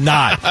 We're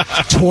not.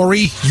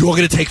 Torrey, you're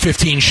going to take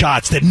 15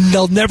 shots.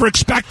 They'll never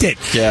expect it.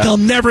 Yeah. They'll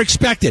never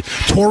expect it.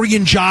 Torrey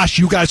and Josh,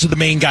 you guys are the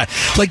main guy.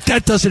 Like,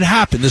 that doesn't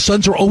happen. The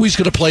Suns are always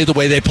going to play the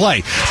way they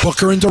play.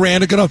 Booker and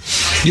Durant are going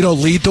to,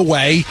 lead the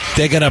way.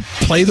 They're going to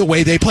play the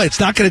way they play. It's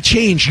not going to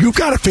change. You've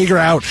got to figure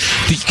out,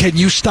 can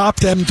you stop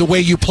them the way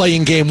you play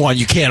in game 1?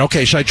 You can't.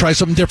 Okay, should I try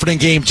something different in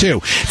game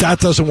 2? That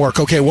doesn't work.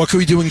 Okay, what can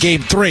we do in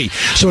game 3?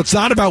 So it's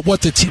not about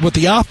what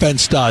the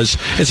offense does.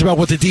 It's about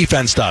what the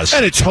defense does.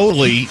 And it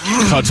totally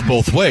cuts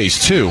both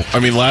ways, too. I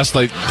mean, last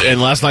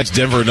night's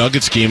Denver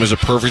Nuggets game is a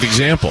perfect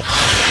example.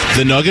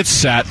 The Nuggets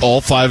sat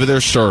all 5 of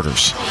their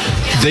starters.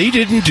 They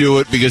didn't do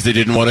it because they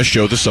didn't want to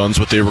show the Suns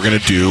what they were going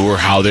to do or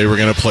how they were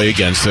going to play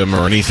against them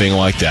or anything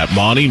like that.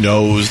 Monty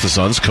knows, the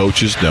Suns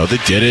coaches know they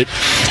did it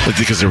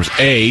because there was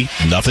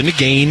nothing to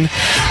gain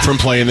from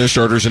playing their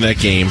starters in that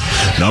game.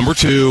 Number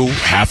 2,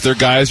 half their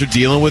guys are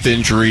dealing with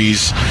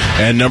injuries.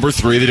 And number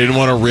 3, they didn't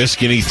want to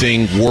risk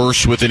anything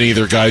worse with any of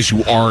their guys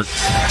who aren't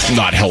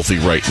not healthy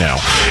right now.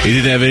 It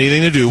didn't have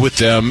anything to do with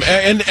them.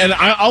 And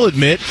I'll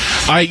admit,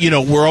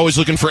 we're always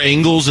looking for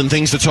angles and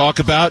things to talk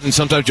about. And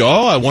sometimes,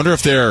 I wonder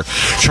if they're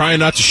trying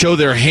not to show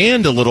their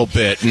hand a little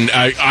bit. And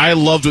I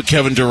loved what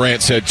Kevin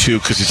Durant said, too,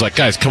 because he's like,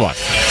 guys, come on.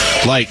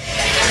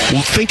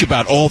 Think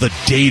about all the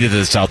data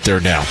that's out there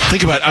now.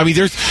 Think about,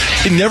 there's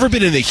never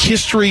been in the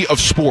history of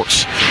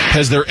sports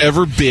has there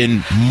ever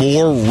been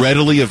more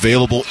readily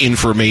available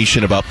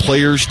information about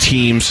players,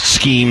 teams,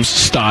 schemes,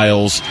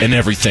 styles, and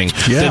everything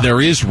than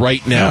there is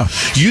right now. Yeah.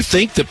 You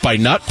think that by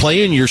not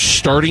playing your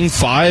starting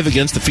 5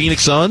 against the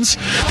Phoenix Suns,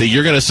 that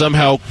you're going to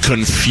somehow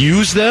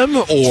confuse them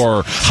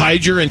or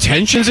hide your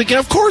intentions again?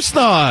 Of course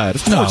not.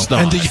 Of course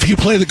not. And if you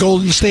play the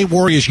Golden State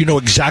Warriors, you know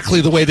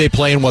exactly the way they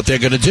play and what they're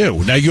going to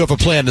do. Now, you have a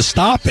plan to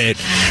stop it,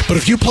 but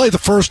if you play the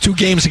first 2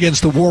 games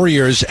against the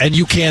Warriors and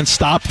you can't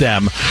stop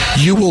them,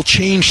 you will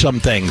change some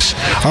things.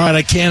 All right,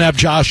 I can't have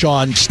Josh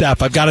on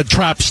Steph. I've got to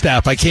trap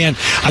Steph. I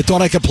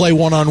thought I could play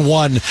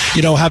one-on-one,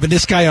 having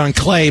this guy on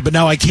Clay, but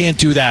now I can't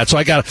do that.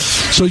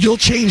 So you'll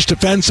change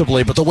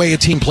defensively, but the way a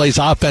team plays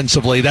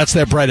offensively, that's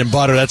their bread and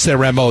butter. That's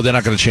their MO. They're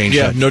not going to change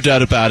that. Yeah, no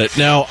doubt about it.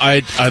 Now,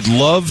 I'd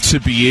love to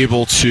be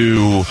able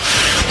to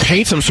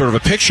paint some sort of a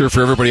picture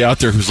for everybody out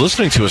there who's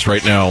listening to us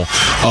right now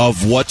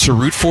of what to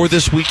root for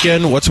this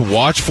weekend, what to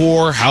watch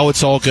for, how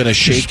it's all going to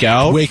shake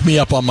out. Wake me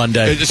up on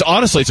Monday.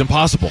 Honestly, it's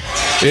impossible.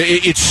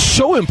 It's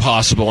so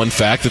impossible, in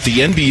fact, that the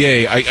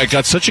NBA, I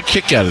got such a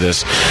kick out of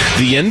this,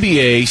 the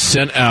NBA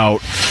sent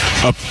out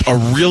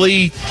a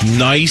really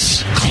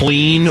nice,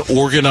 clean,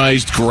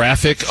 organized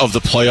graphic of the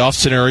playoff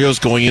scenarios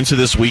going into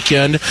this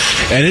weekend,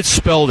 and it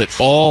spelled it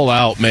all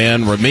out,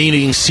 man.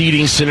 Remaining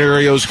seeding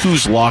scenarios,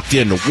 who's locked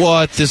into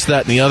what, this,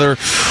 that, and the other.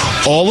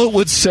 All it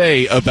would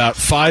say about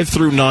 5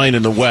 through 9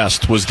 in the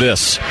West was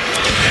this: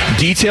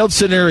 detailed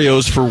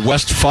scenarios for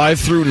West 5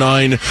 through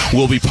 9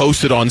 will be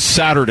posted on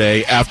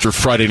Saturday after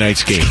Friday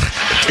night's game.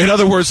 In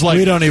other words,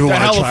 we don't even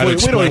want to try to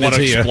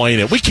explain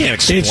it. We can't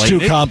explain it. It's too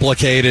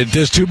complicated.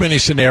 There's too many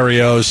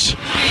scenarios.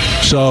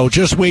 So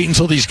just wait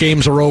until these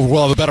games are over.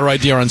 We'll have a better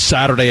idea on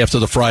Saturday after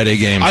the Friday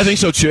game. I think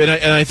so, too.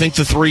 And I think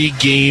the 3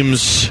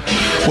 games,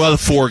 the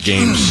 4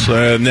 games,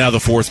 now the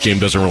 4th game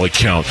doesn't really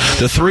count.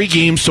 The 3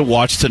 games to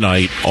watch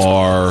tonight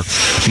are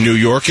New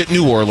York at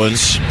New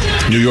Orleans.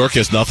 New York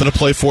has nothing to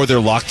play for. They're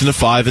locked into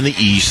 5 in the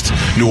East.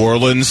 New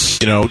Orleans,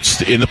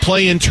 in the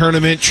play-in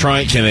tournament,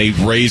 can they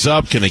raise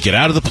up? Can they get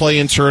out of the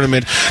play-in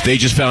tournament? They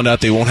just found out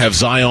they won't have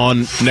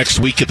Zion next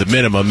week at the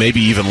minimum,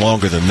 maybe even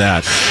longer than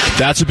that.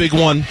 That's a big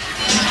one.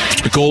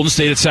 Golden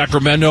State at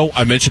Sacramento,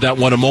 I mentioned that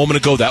one a moment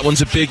ago. That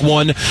one's a big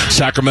one.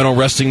 Sacramento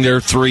resting their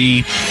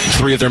three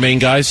of their main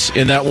guys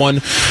in that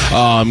one.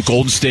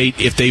 Golden State,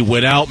 if they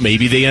win out,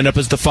 maybe they end up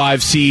as the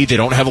 5 seed. They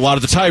don't have a lot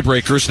of the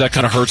tiebreakers, so that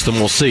kind of hurts them.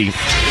 We'll see.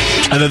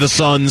 And then the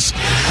Suns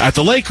at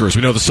the Lakers.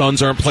 We know the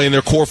Suns aren't playing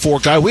their core 4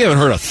 guy. We haven't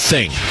heard a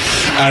thing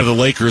out of the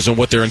Lakers and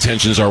what their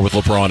intentions are with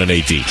LeBron and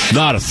AD.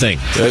 Not a thing.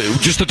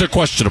 Just that they're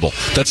questionable.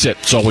 That's it.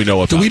 That's all we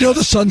know about. Do we know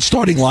the Suns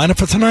starting lineup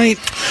for tonight?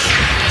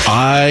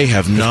 I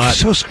have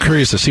not. I'm so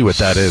curious to see what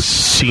that is.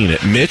 Seen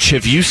it. Mitch,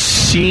 have you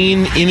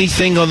seen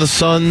anything on the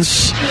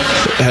Suns?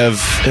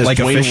 Like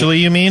officially,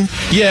 you mean?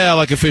 Yeah,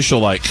 like official,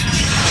 like.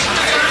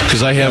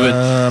 Because I haven't.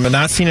 I've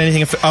not seen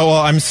anything.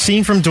 I'm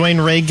seeing from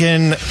Dwayne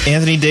Reagan.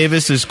 Anthony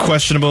Davis is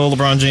questionable.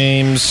 LeBron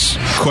James,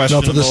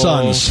 questionable. No, for the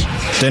Suns.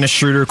 Dennis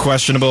Schroeder,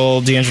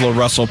 questionable. D'Angelo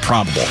Russell,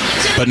 probable.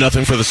 But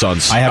nothing for the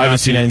Suns. I haven't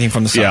seen anything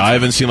from the Suns. Yeah, I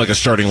haven't seen like a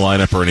starting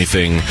lineup or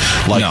anything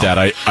like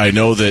that. I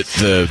know that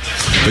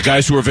the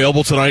guys who are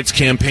available tonight's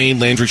campaign: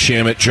 Landry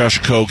Shamet, Josh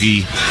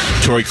Okogie,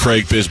 Torrey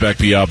Craig, Bismack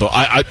Biyombo.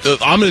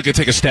 I'm going to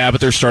take a stab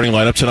at their starting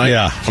lineup tonight.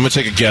 Yeah. I'm going to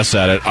take a guess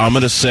at it. I'm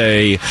going to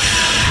say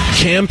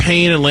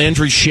Campaign and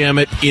Landry Shamet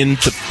in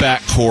the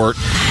backcourt.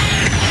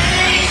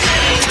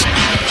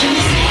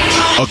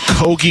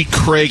 Okogie,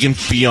 Craig, and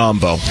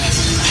Biyombo.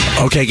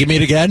 Okay, give me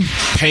it again.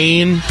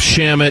 Payne,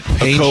 Shamet,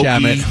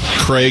 Okogie,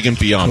 Craig, and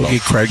Biyombo.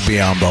 Okogie, Craig,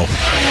 Biyombo.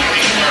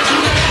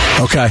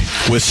 Okay.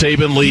 With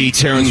Saban Lee,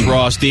 Terrence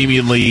Ross,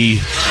 Damian Lee,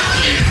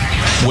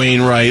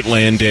 Wainwright,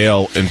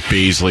 Landale, and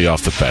Baisley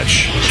off the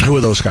bench. Who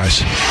are those guys?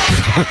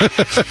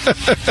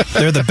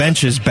 They're the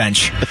bench's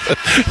bench.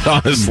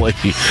 Honestly,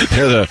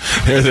 they're the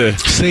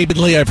Saban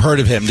Lee. I've heard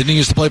of him. Didn't he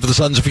used to play for the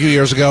Suns a few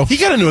years ago? He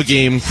got into a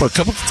game a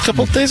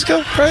couple of days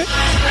ago, right?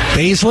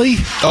 Baisley?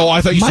 Oh,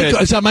 I thought you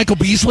said... Is that Michael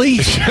Beasley?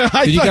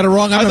 You got it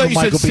wrong. I thought you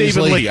Michael said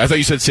Beasley. Saban Lee. I thought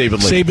you said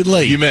Saban Lee. Saban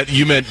Lee. You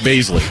meant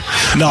Baisley.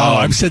 No,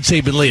 I said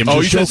Saban Lee.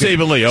 You said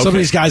Saban Lee. Okay. Some of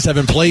these guys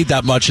haven't played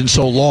that much in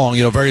so long.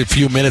 Very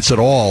few minutes at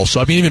all.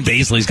 So I mean, even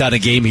Baisley's got a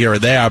game here or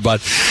there.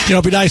 But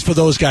it'd be nice for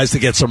those guys to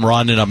get some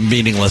run in a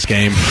meaningless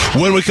game.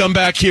 When we come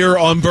back here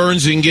on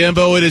Burns and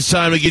Gambo, it is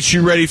time to get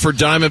you ready for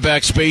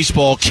Diamondbacks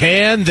baseball.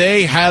 Can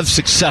they have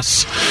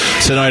success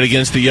tonight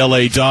against the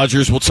LA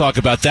Dodgers? We'll talk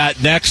about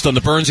that next on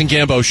the Burns and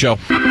Gambo Show.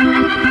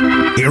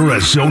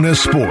 Arizona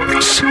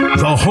Sports,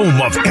 the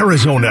home of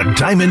Arizona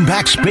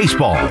Diamondbacks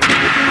baseball.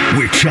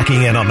 We're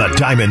checking in on the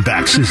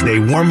Diamondbacks as they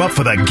warm up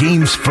for the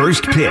game's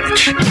first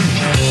pitch.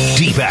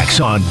 D-backs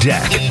on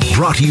deck,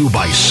 brought to you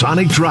by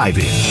Sonic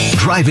Drive-In.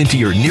 Drive into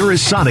your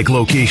nearest Sonic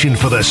location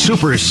for the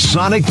Super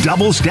Sonic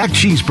Double Stack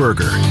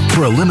Cheeseburger.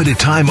 For a limited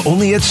time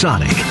only at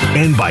Sonic.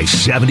 And by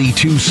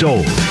 72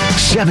 Sold.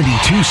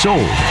 72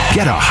 Sold.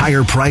 Get a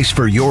higher price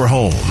for your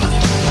home.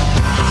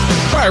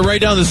 All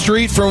right down the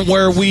street from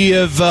where we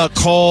have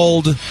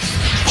called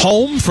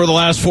home for the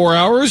last 4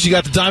 hours. You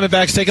got the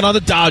Diamondbacks taking on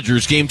the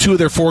Dodgers. Game 2 of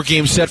their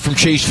 4-game set from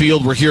Chase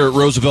Field. We're here at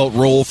Roosevelt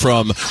Row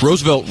from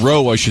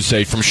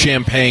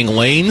Champaign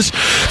Lanes.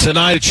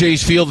 Tonight at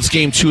Chase Field, it's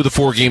Game 2 of the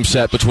 4-game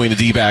set between the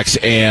D-backs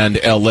and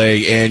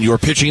L.A. And your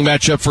pitching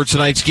matchup for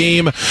tonight's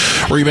game,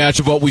 rematch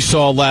of what we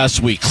saw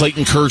last week.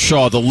 Clayton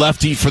Kershaw, the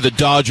lefty for the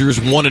Dodgers,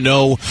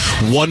 1-0,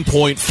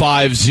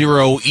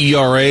 1.50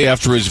 ERA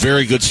after his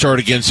very good start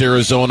against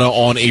Arizona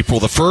on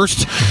April the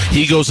 1st.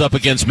 He goes up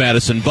against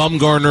Madison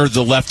Bumgarner,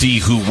 the lefty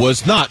who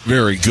was not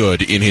very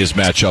good in his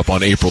matchup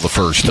on April the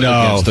 1st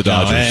against the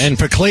Dodgers. And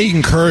for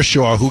Clayton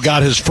Kershaw, who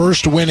got his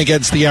first win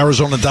against the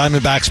Arizona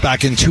Diamondbacks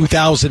back in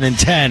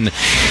 2010,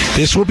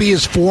 this will be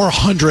his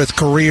 400th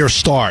career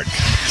start.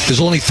 There's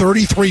only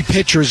 33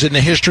 pitchers in the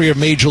history of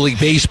Major League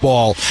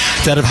Baseball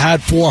that have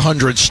had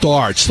 400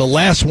 starts. The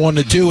last one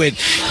to do it,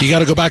 you got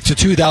to go back to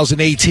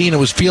 2018. It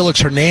was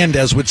Felix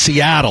Hernandez with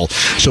Seattle.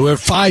 So we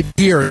have 5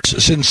 years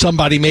since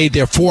somebody made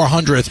their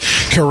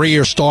 400th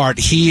career start.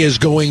 He is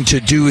going to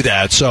do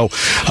that. So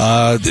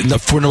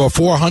for number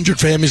 400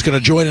 for him, he's going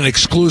to join an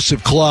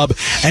exclusive club.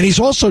 And he's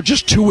also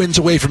just 2 wins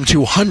away from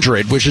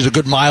 200, which is a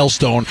good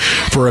milestone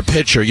for a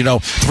pitcher.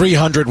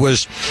 300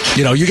 was,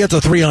 you get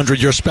to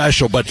 300, you're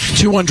special. But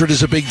 200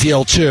 is a big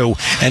deal, too.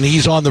 And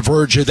he's on the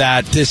verge of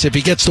that. If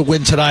he gets the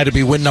win tonight, it'll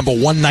be win number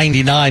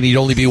 199. He'd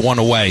only be 1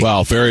 away.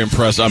 Wow, very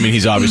impressive. I mean,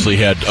 he's obviously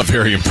had a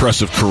very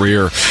impressive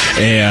career.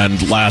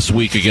 And last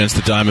week against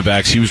the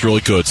Diamondbacks, he was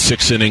really good.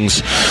 6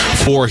 innings,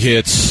 4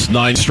 hits,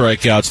 9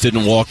 strikeouts,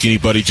 didn't walk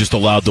anybody, just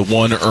allowed the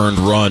 1 earned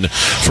run.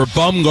 For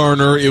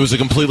Bumgarner, it was a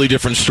completely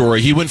different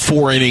story. He went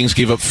 4 innings,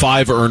 gave up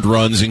 5 earned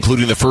runs,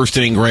 including the first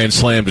inning grand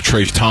slam to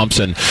Trace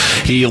Thompson.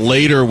 He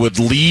later would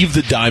leave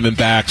the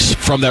Diamondbacks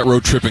from that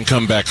road trip and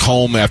come back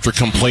home after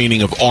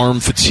complaining of arm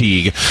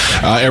fatigue.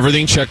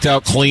 Everything checked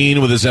out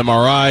clean with his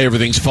MRI.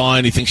 Everything's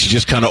fine. He thinks he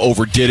just kind of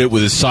overdid it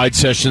with his side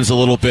sessions a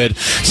little bit.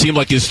 Seemed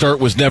like his start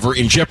was never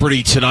in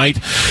jeopardy tonight.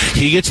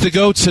 He gets to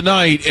go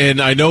tonight,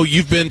 and I know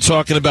you've been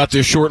talking about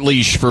this short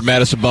leash for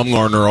Madison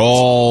Bumgarner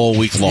all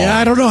week long. Yeah,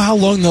 I don't know how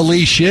long the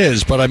leash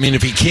is, but I mean,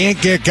 if he can't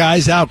get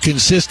guys out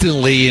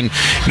consistently and,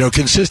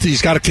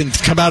 he's got to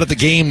come out of the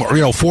game,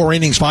 4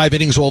 innings, 5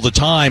 innings all the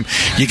time,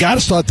 you got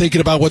to start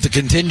thinking about what the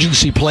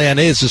contingency plan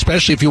is,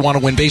 especially if you want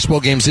to win baseball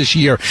games this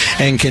year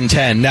and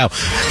contend. Now,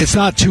 it's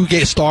not 2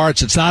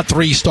 starts, it's not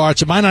 3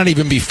 starts, it might not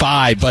even be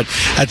 5, but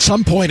at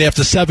some point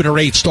after 7 or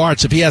 8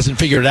 starts, if he hasn't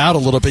figured it out a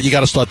little bit, you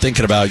got to start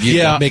thinking about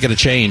making a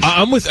change.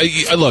 I'm with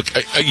look.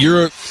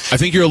 I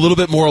think you're a little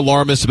bit more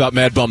alarmist about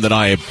Mad Bum than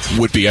I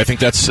would be. I think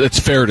that's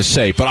fair to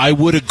say, but I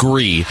would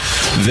agree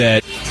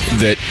that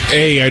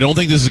I don't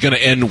think this is going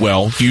to end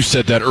well. You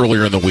said that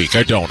earlier in the week.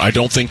 I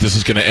don't think this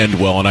is going to end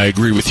well, and I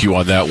agree with you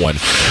on that one.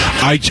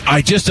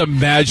 I just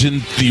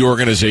imagine the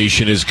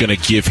organization is going to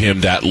give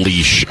him that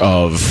leash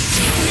of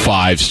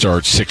 5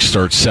 starts, 6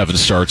 starts, 7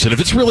 starts, and if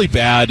it's really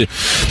bad,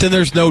 then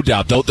there's no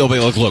doubt they'll be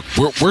like, look,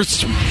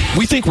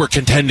 we think we're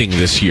contending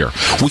this year.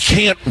 We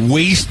can't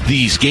waste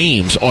these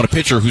games on a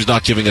pitcher who's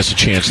not giving us a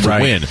chance to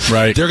win.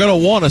 Right. They're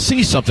going to want to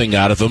see something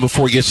out of him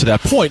before he gets to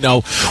that point.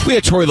 Now, we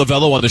had Troy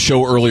Lavello on the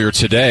show earlier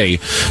today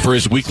for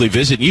his weekly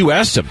visit. You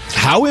asked him,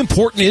 how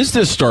important is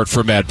this start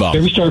for Mad Bum?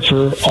 Every start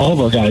for all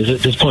of our guys at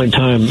this point in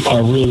time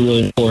are really,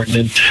 really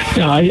important.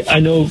 And I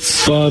know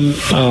Bum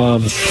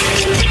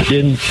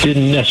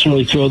didn't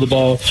necessarily throw the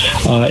ball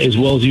as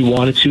well as he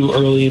wanted to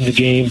early in the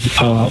game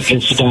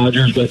against the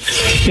Dodgers. But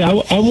yeah,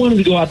 I wanted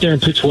to go out there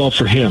and pitch well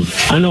for him.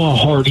 I know how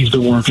hard he's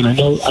been working. I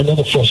know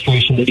the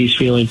frustration that he's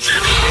feeling.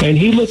 And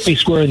he looked me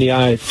square in the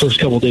eye the first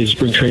couple of days of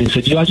spring training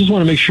and said, I just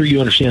want to make sure you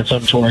understand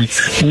something, Torrey.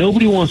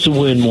 Nobody wants to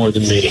win more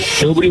than me.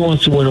 Nobody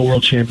wants to win a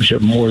world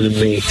championship more than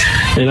me.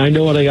 And I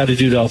know what I got to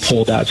do to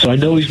uphold that. So I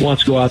know he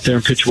wants to go out there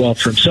and pitch well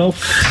for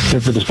himself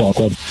and for this ball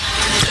club.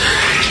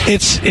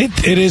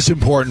 It is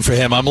important for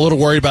him. I'm a little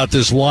worried about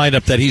this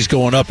lineup that he's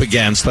going up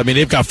against. I mean,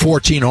 they've got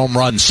 14 home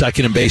runs,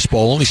 second in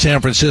baseball. Only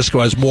San Francisco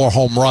has more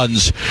home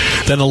runs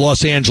than the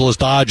Los Angeles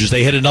Dodgers.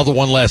 They hit another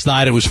one last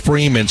night. It was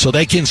Freeman. So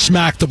they can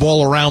smack the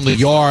ball around the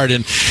yard.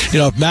 And,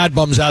 if Mad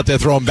Bum's out there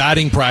throwing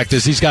batting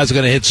practice, these guys are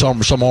going to hit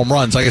some home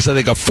runs. Like I said,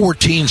 they got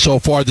 14 so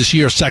far this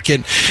year,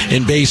 second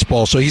in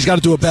baseball. So he's got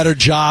to do a better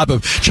job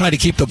of trying to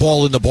keep the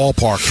ball in the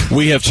ballpark.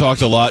 We have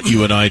talked a lot,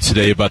 you and I,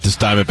 today about this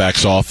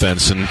Diamondbacks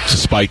offense, and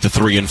despite the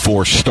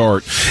 3-4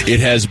 start, it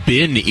has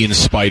been in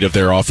spite of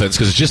their offense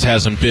because it just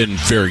hasn't been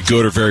very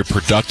good or very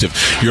productive.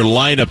 Your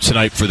lineup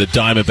tonight for the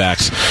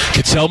Diamondbacks: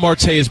 Ketel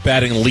Marte is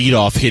batting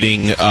leadoff,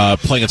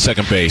 playing at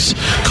second base.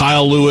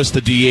 Kyle Lewis,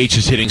 the DH,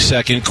 is hitting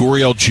second.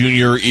 Gurriel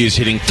Jr. is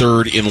hitting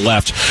third in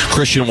left.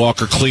 Christian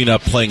Walker,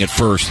 cleanup, playing at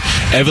first.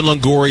 Evan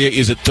Longoria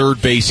is at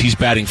third base. He's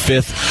batting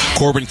fifth.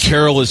 Corbin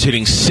Carroll is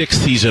hitting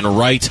sixth. He's in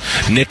right.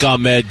 Nick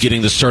Ahmed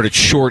getting the start at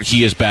short.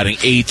 He is batting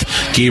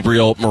eighth.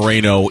 Gabriel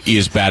Moreno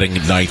is batting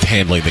ninth,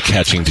 handling the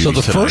catching duties. So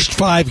the first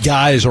five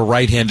guys are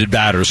right-handed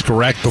batters,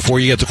 correct? Before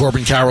you get to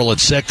Corbin Carroll at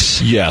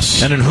 6?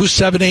 Yes. And then who's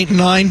 7, 8, and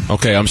 9?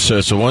 Okay, I'm so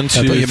 1,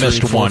 2, 3,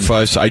 4,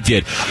 5. So I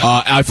did.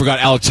 I forgot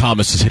Alec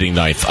Thomas is hitting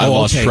ninth. I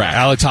lost track.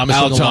 Alec Thomas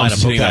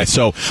is hitting ninth.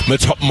 So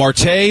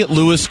Marte,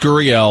 Lewis,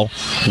 Gurriel,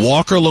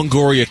 Walker,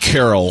 Longoria,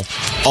 Carroll,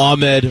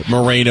 Ahmed,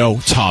 Moreno,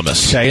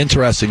 Thomas. Okay,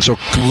 interesting. So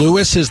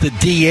Lewis is the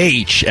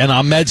DH, and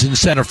Ahmed's in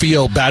center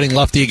field, batting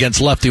lefty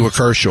against lefty with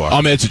Kershaw.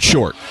 Ahmed's at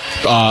short.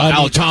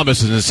 Alec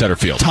Thomas is in center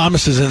field.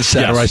 Thomas is in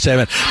center. Yes. I say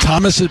that.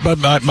 Thomas is. But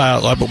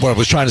what I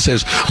was trying to say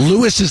is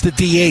Lewis is the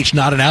DH,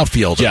 not an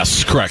outfielder.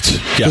 Yes, correct.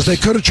 Because they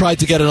could have tried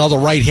to get another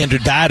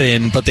right-handed bat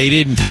in, but they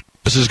didn't.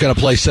 Lewis is going to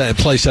play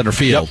center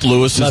field. Yep,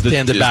 Lewis is the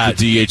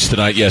DH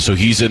tonight. Yeah, so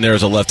he's in there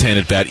as a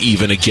left-handed bat,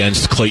 even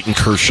against Clayton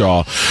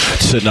Kershaw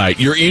tonight.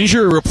 Your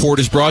injury report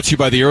is brought to you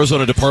by the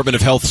Arizona Department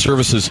of Health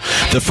Services.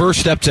 The first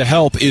step to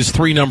help is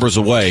 3 numbers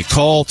away.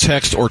 Call,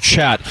 text, or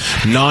chat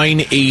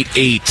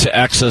 988 to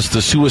access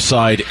the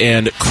suicide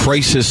and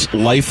crisis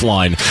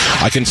lifeline.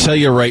 I can tell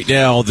you right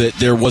now that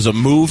there was a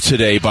move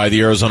today by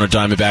the Arizona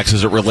Diamondbacks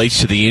as it relates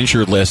to the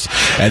injured list,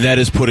 and that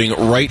is putting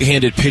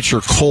right-handed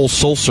pitcher Cole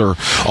Sulser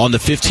on the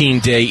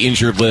 15-day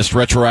injured list,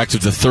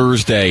 retroactive to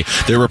Thursday.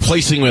 They're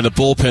replacing him in the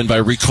bullpen by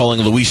recalling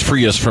Luis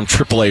Frias from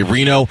AAA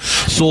Reno.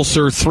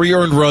 Sulser, 3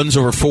 earned runs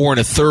over 4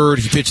 1/3.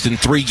 He pitched in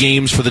 3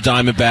 games for the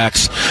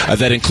Diamondbacks.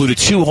 That included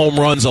 2 home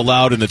runs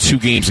allowed in the 2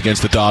 games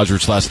against the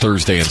Dodgers last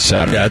Thursday and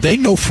Saturday. Yeah, they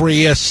know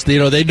Frias.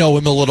 They know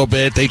him a little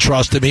bit. They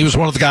trust him. He was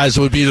one of the guys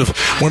that would be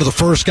one of the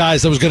first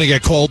guys that was going to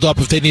get called up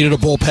if they needed a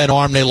bullpen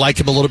arm. They like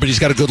him a little bit. He's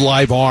got a good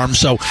live arm.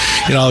 So,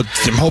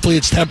 hopefully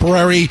it's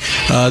temporary.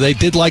 They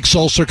did like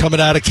Sulser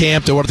coming out of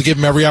camp. They wanted to give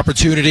him every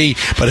opportunity,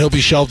 but he'll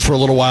be shelved for a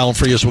little while, and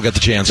Frias will get the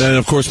chance. And,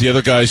 of course, the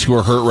other guys who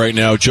are hurt right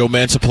now, Joe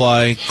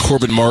Mansupply,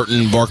 Corbin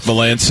Martin, Mark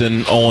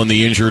Melanson, all on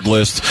the injured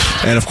list,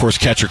 and, of course,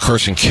 catcher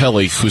Carson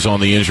Kelly, who's on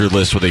the injured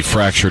list with a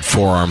fractured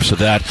forearm. So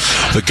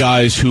the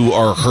guys who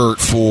are hurt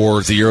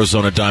for the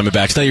Arizona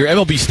Diamondbacks. Now, your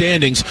MLB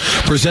standings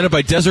presented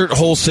by Desert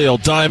Wholesale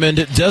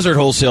Diamond. Desert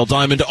Wholesale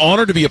Diamond,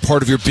 honored to be a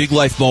part of your big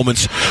life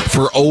moments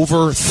for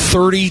over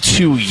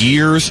 32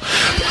 years.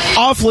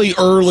 Awfully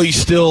early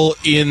still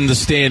in the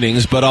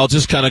standings, but I'll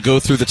just kind of go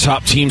through the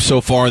top teams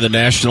so far in the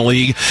National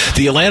League.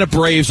 The Atlanta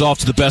Braves off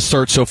to the best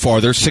start so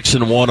far. They're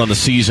 6-1 on the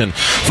season,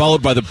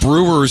 followed by the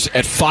Brewers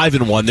at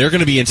 5-1. They're going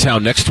to be in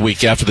town next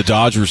week after the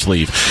Dodgers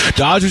leave.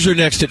 Dodgers are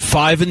next at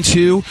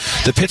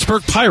 5-2. The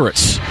Pittsburgh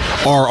Pirates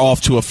are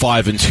off to a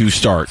 5-2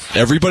 start.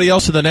 Everybody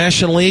else in the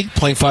National League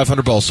playing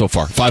 500 balls so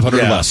far, 500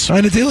 or less.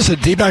 And listen,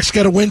 D-backs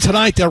got a win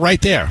tonight. They're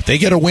right there. They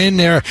get a win.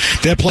 They're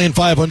playing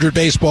 500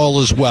 baseball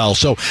as well.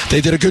 So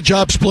they did a good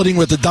job splitting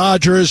with the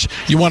Dodgers.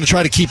 You want to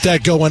try to keep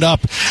that going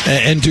up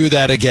and do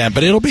that again.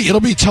 But it'll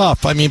be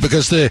tough. I mean,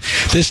 because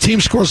this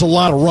team scores a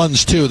lot of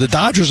runs too. The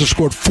Dodgers have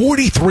scored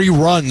 43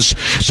 runs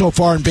so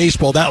far in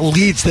baseball. That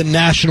leads the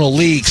National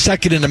League,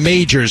 second in the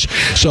majors.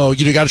 So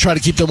you got to try to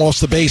keep them off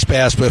the base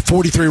pass. But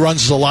 43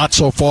 runs is a lot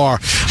so far.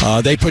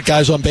 They put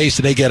guys on base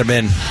and they get them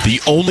in.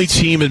 The only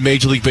team in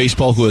Major League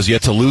Baseball who has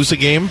yet to lose a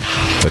game,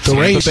 the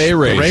Tampa Bay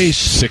Rays,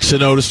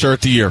 6-0 to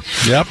start the year.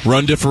 Yep.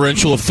 Run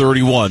differential of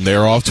 31.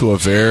 They're off to a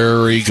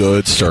very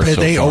good start so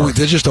far.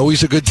 They're just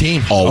always a good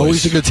team.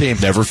 Always a good team.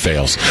 Never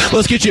fails.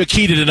 Let's get you a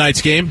key to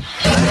tonight's game.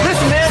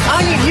 Listen, man,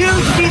 I need you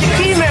to be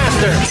the key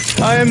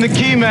master. I am the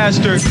key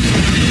master.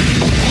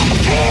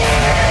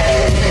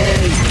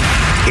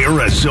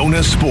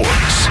 Arizona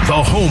Sports,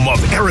 the home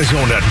of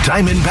Arizona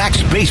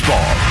Diamondbacks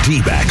baseball.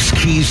 D-backs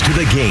keys to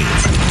the game.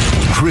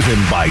 Driven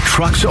by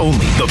Trucks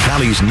Only, the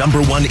Valley's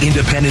 #1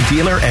 independent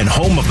dealer and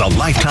home of the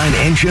lifetime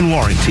engine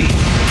warranty.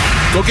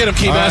 Go get him,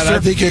 Keymaster. Right, I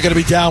think you're going to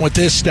be down with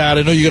this stat.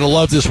 I know you're going to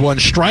love this one.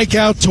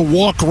 Strikeout to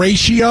walk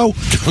ratio.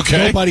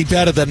 Okay. Nobody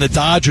better than the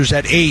Dodgers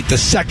at 8. The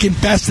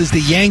second best is the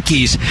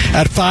Yankees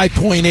at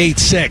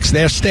 5.86.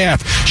 Their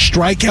staff,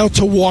 strikeout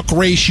to walk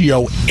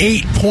ratio,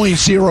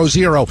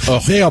 8.00. Oh.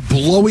 They are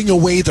blowing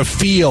away the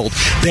field.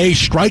 They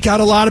strike out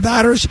a lot of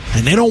batters,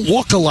 and they don't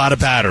walk a lot of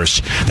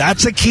batters.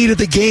 That's the key to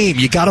the game.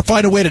 You got to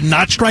find a way to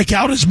not strike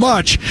out as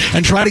much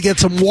and try to get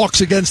some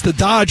walks against the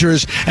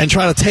Dodgers and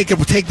try to take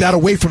that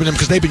away from them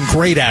because they've been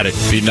great at it.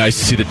 Be nice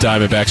to see the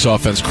Diamondbacks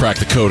offense crack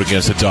the code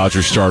against the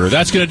Dodgers starter.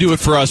 That's going to do it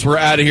for us. We're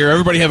out of here.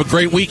 Everybody have a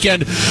great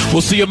weekend.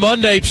 We'll see you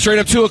Monday, straight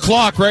up 2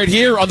 o'clock, right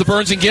here on the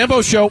Burns and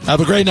Gambo Show. Have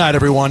a great night,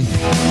 everyone.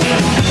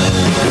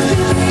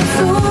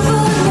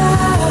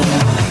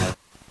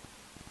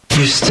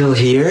 You're still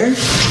here?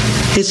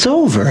 It's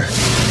over.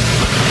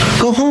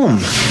 Go home.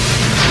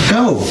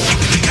 Go.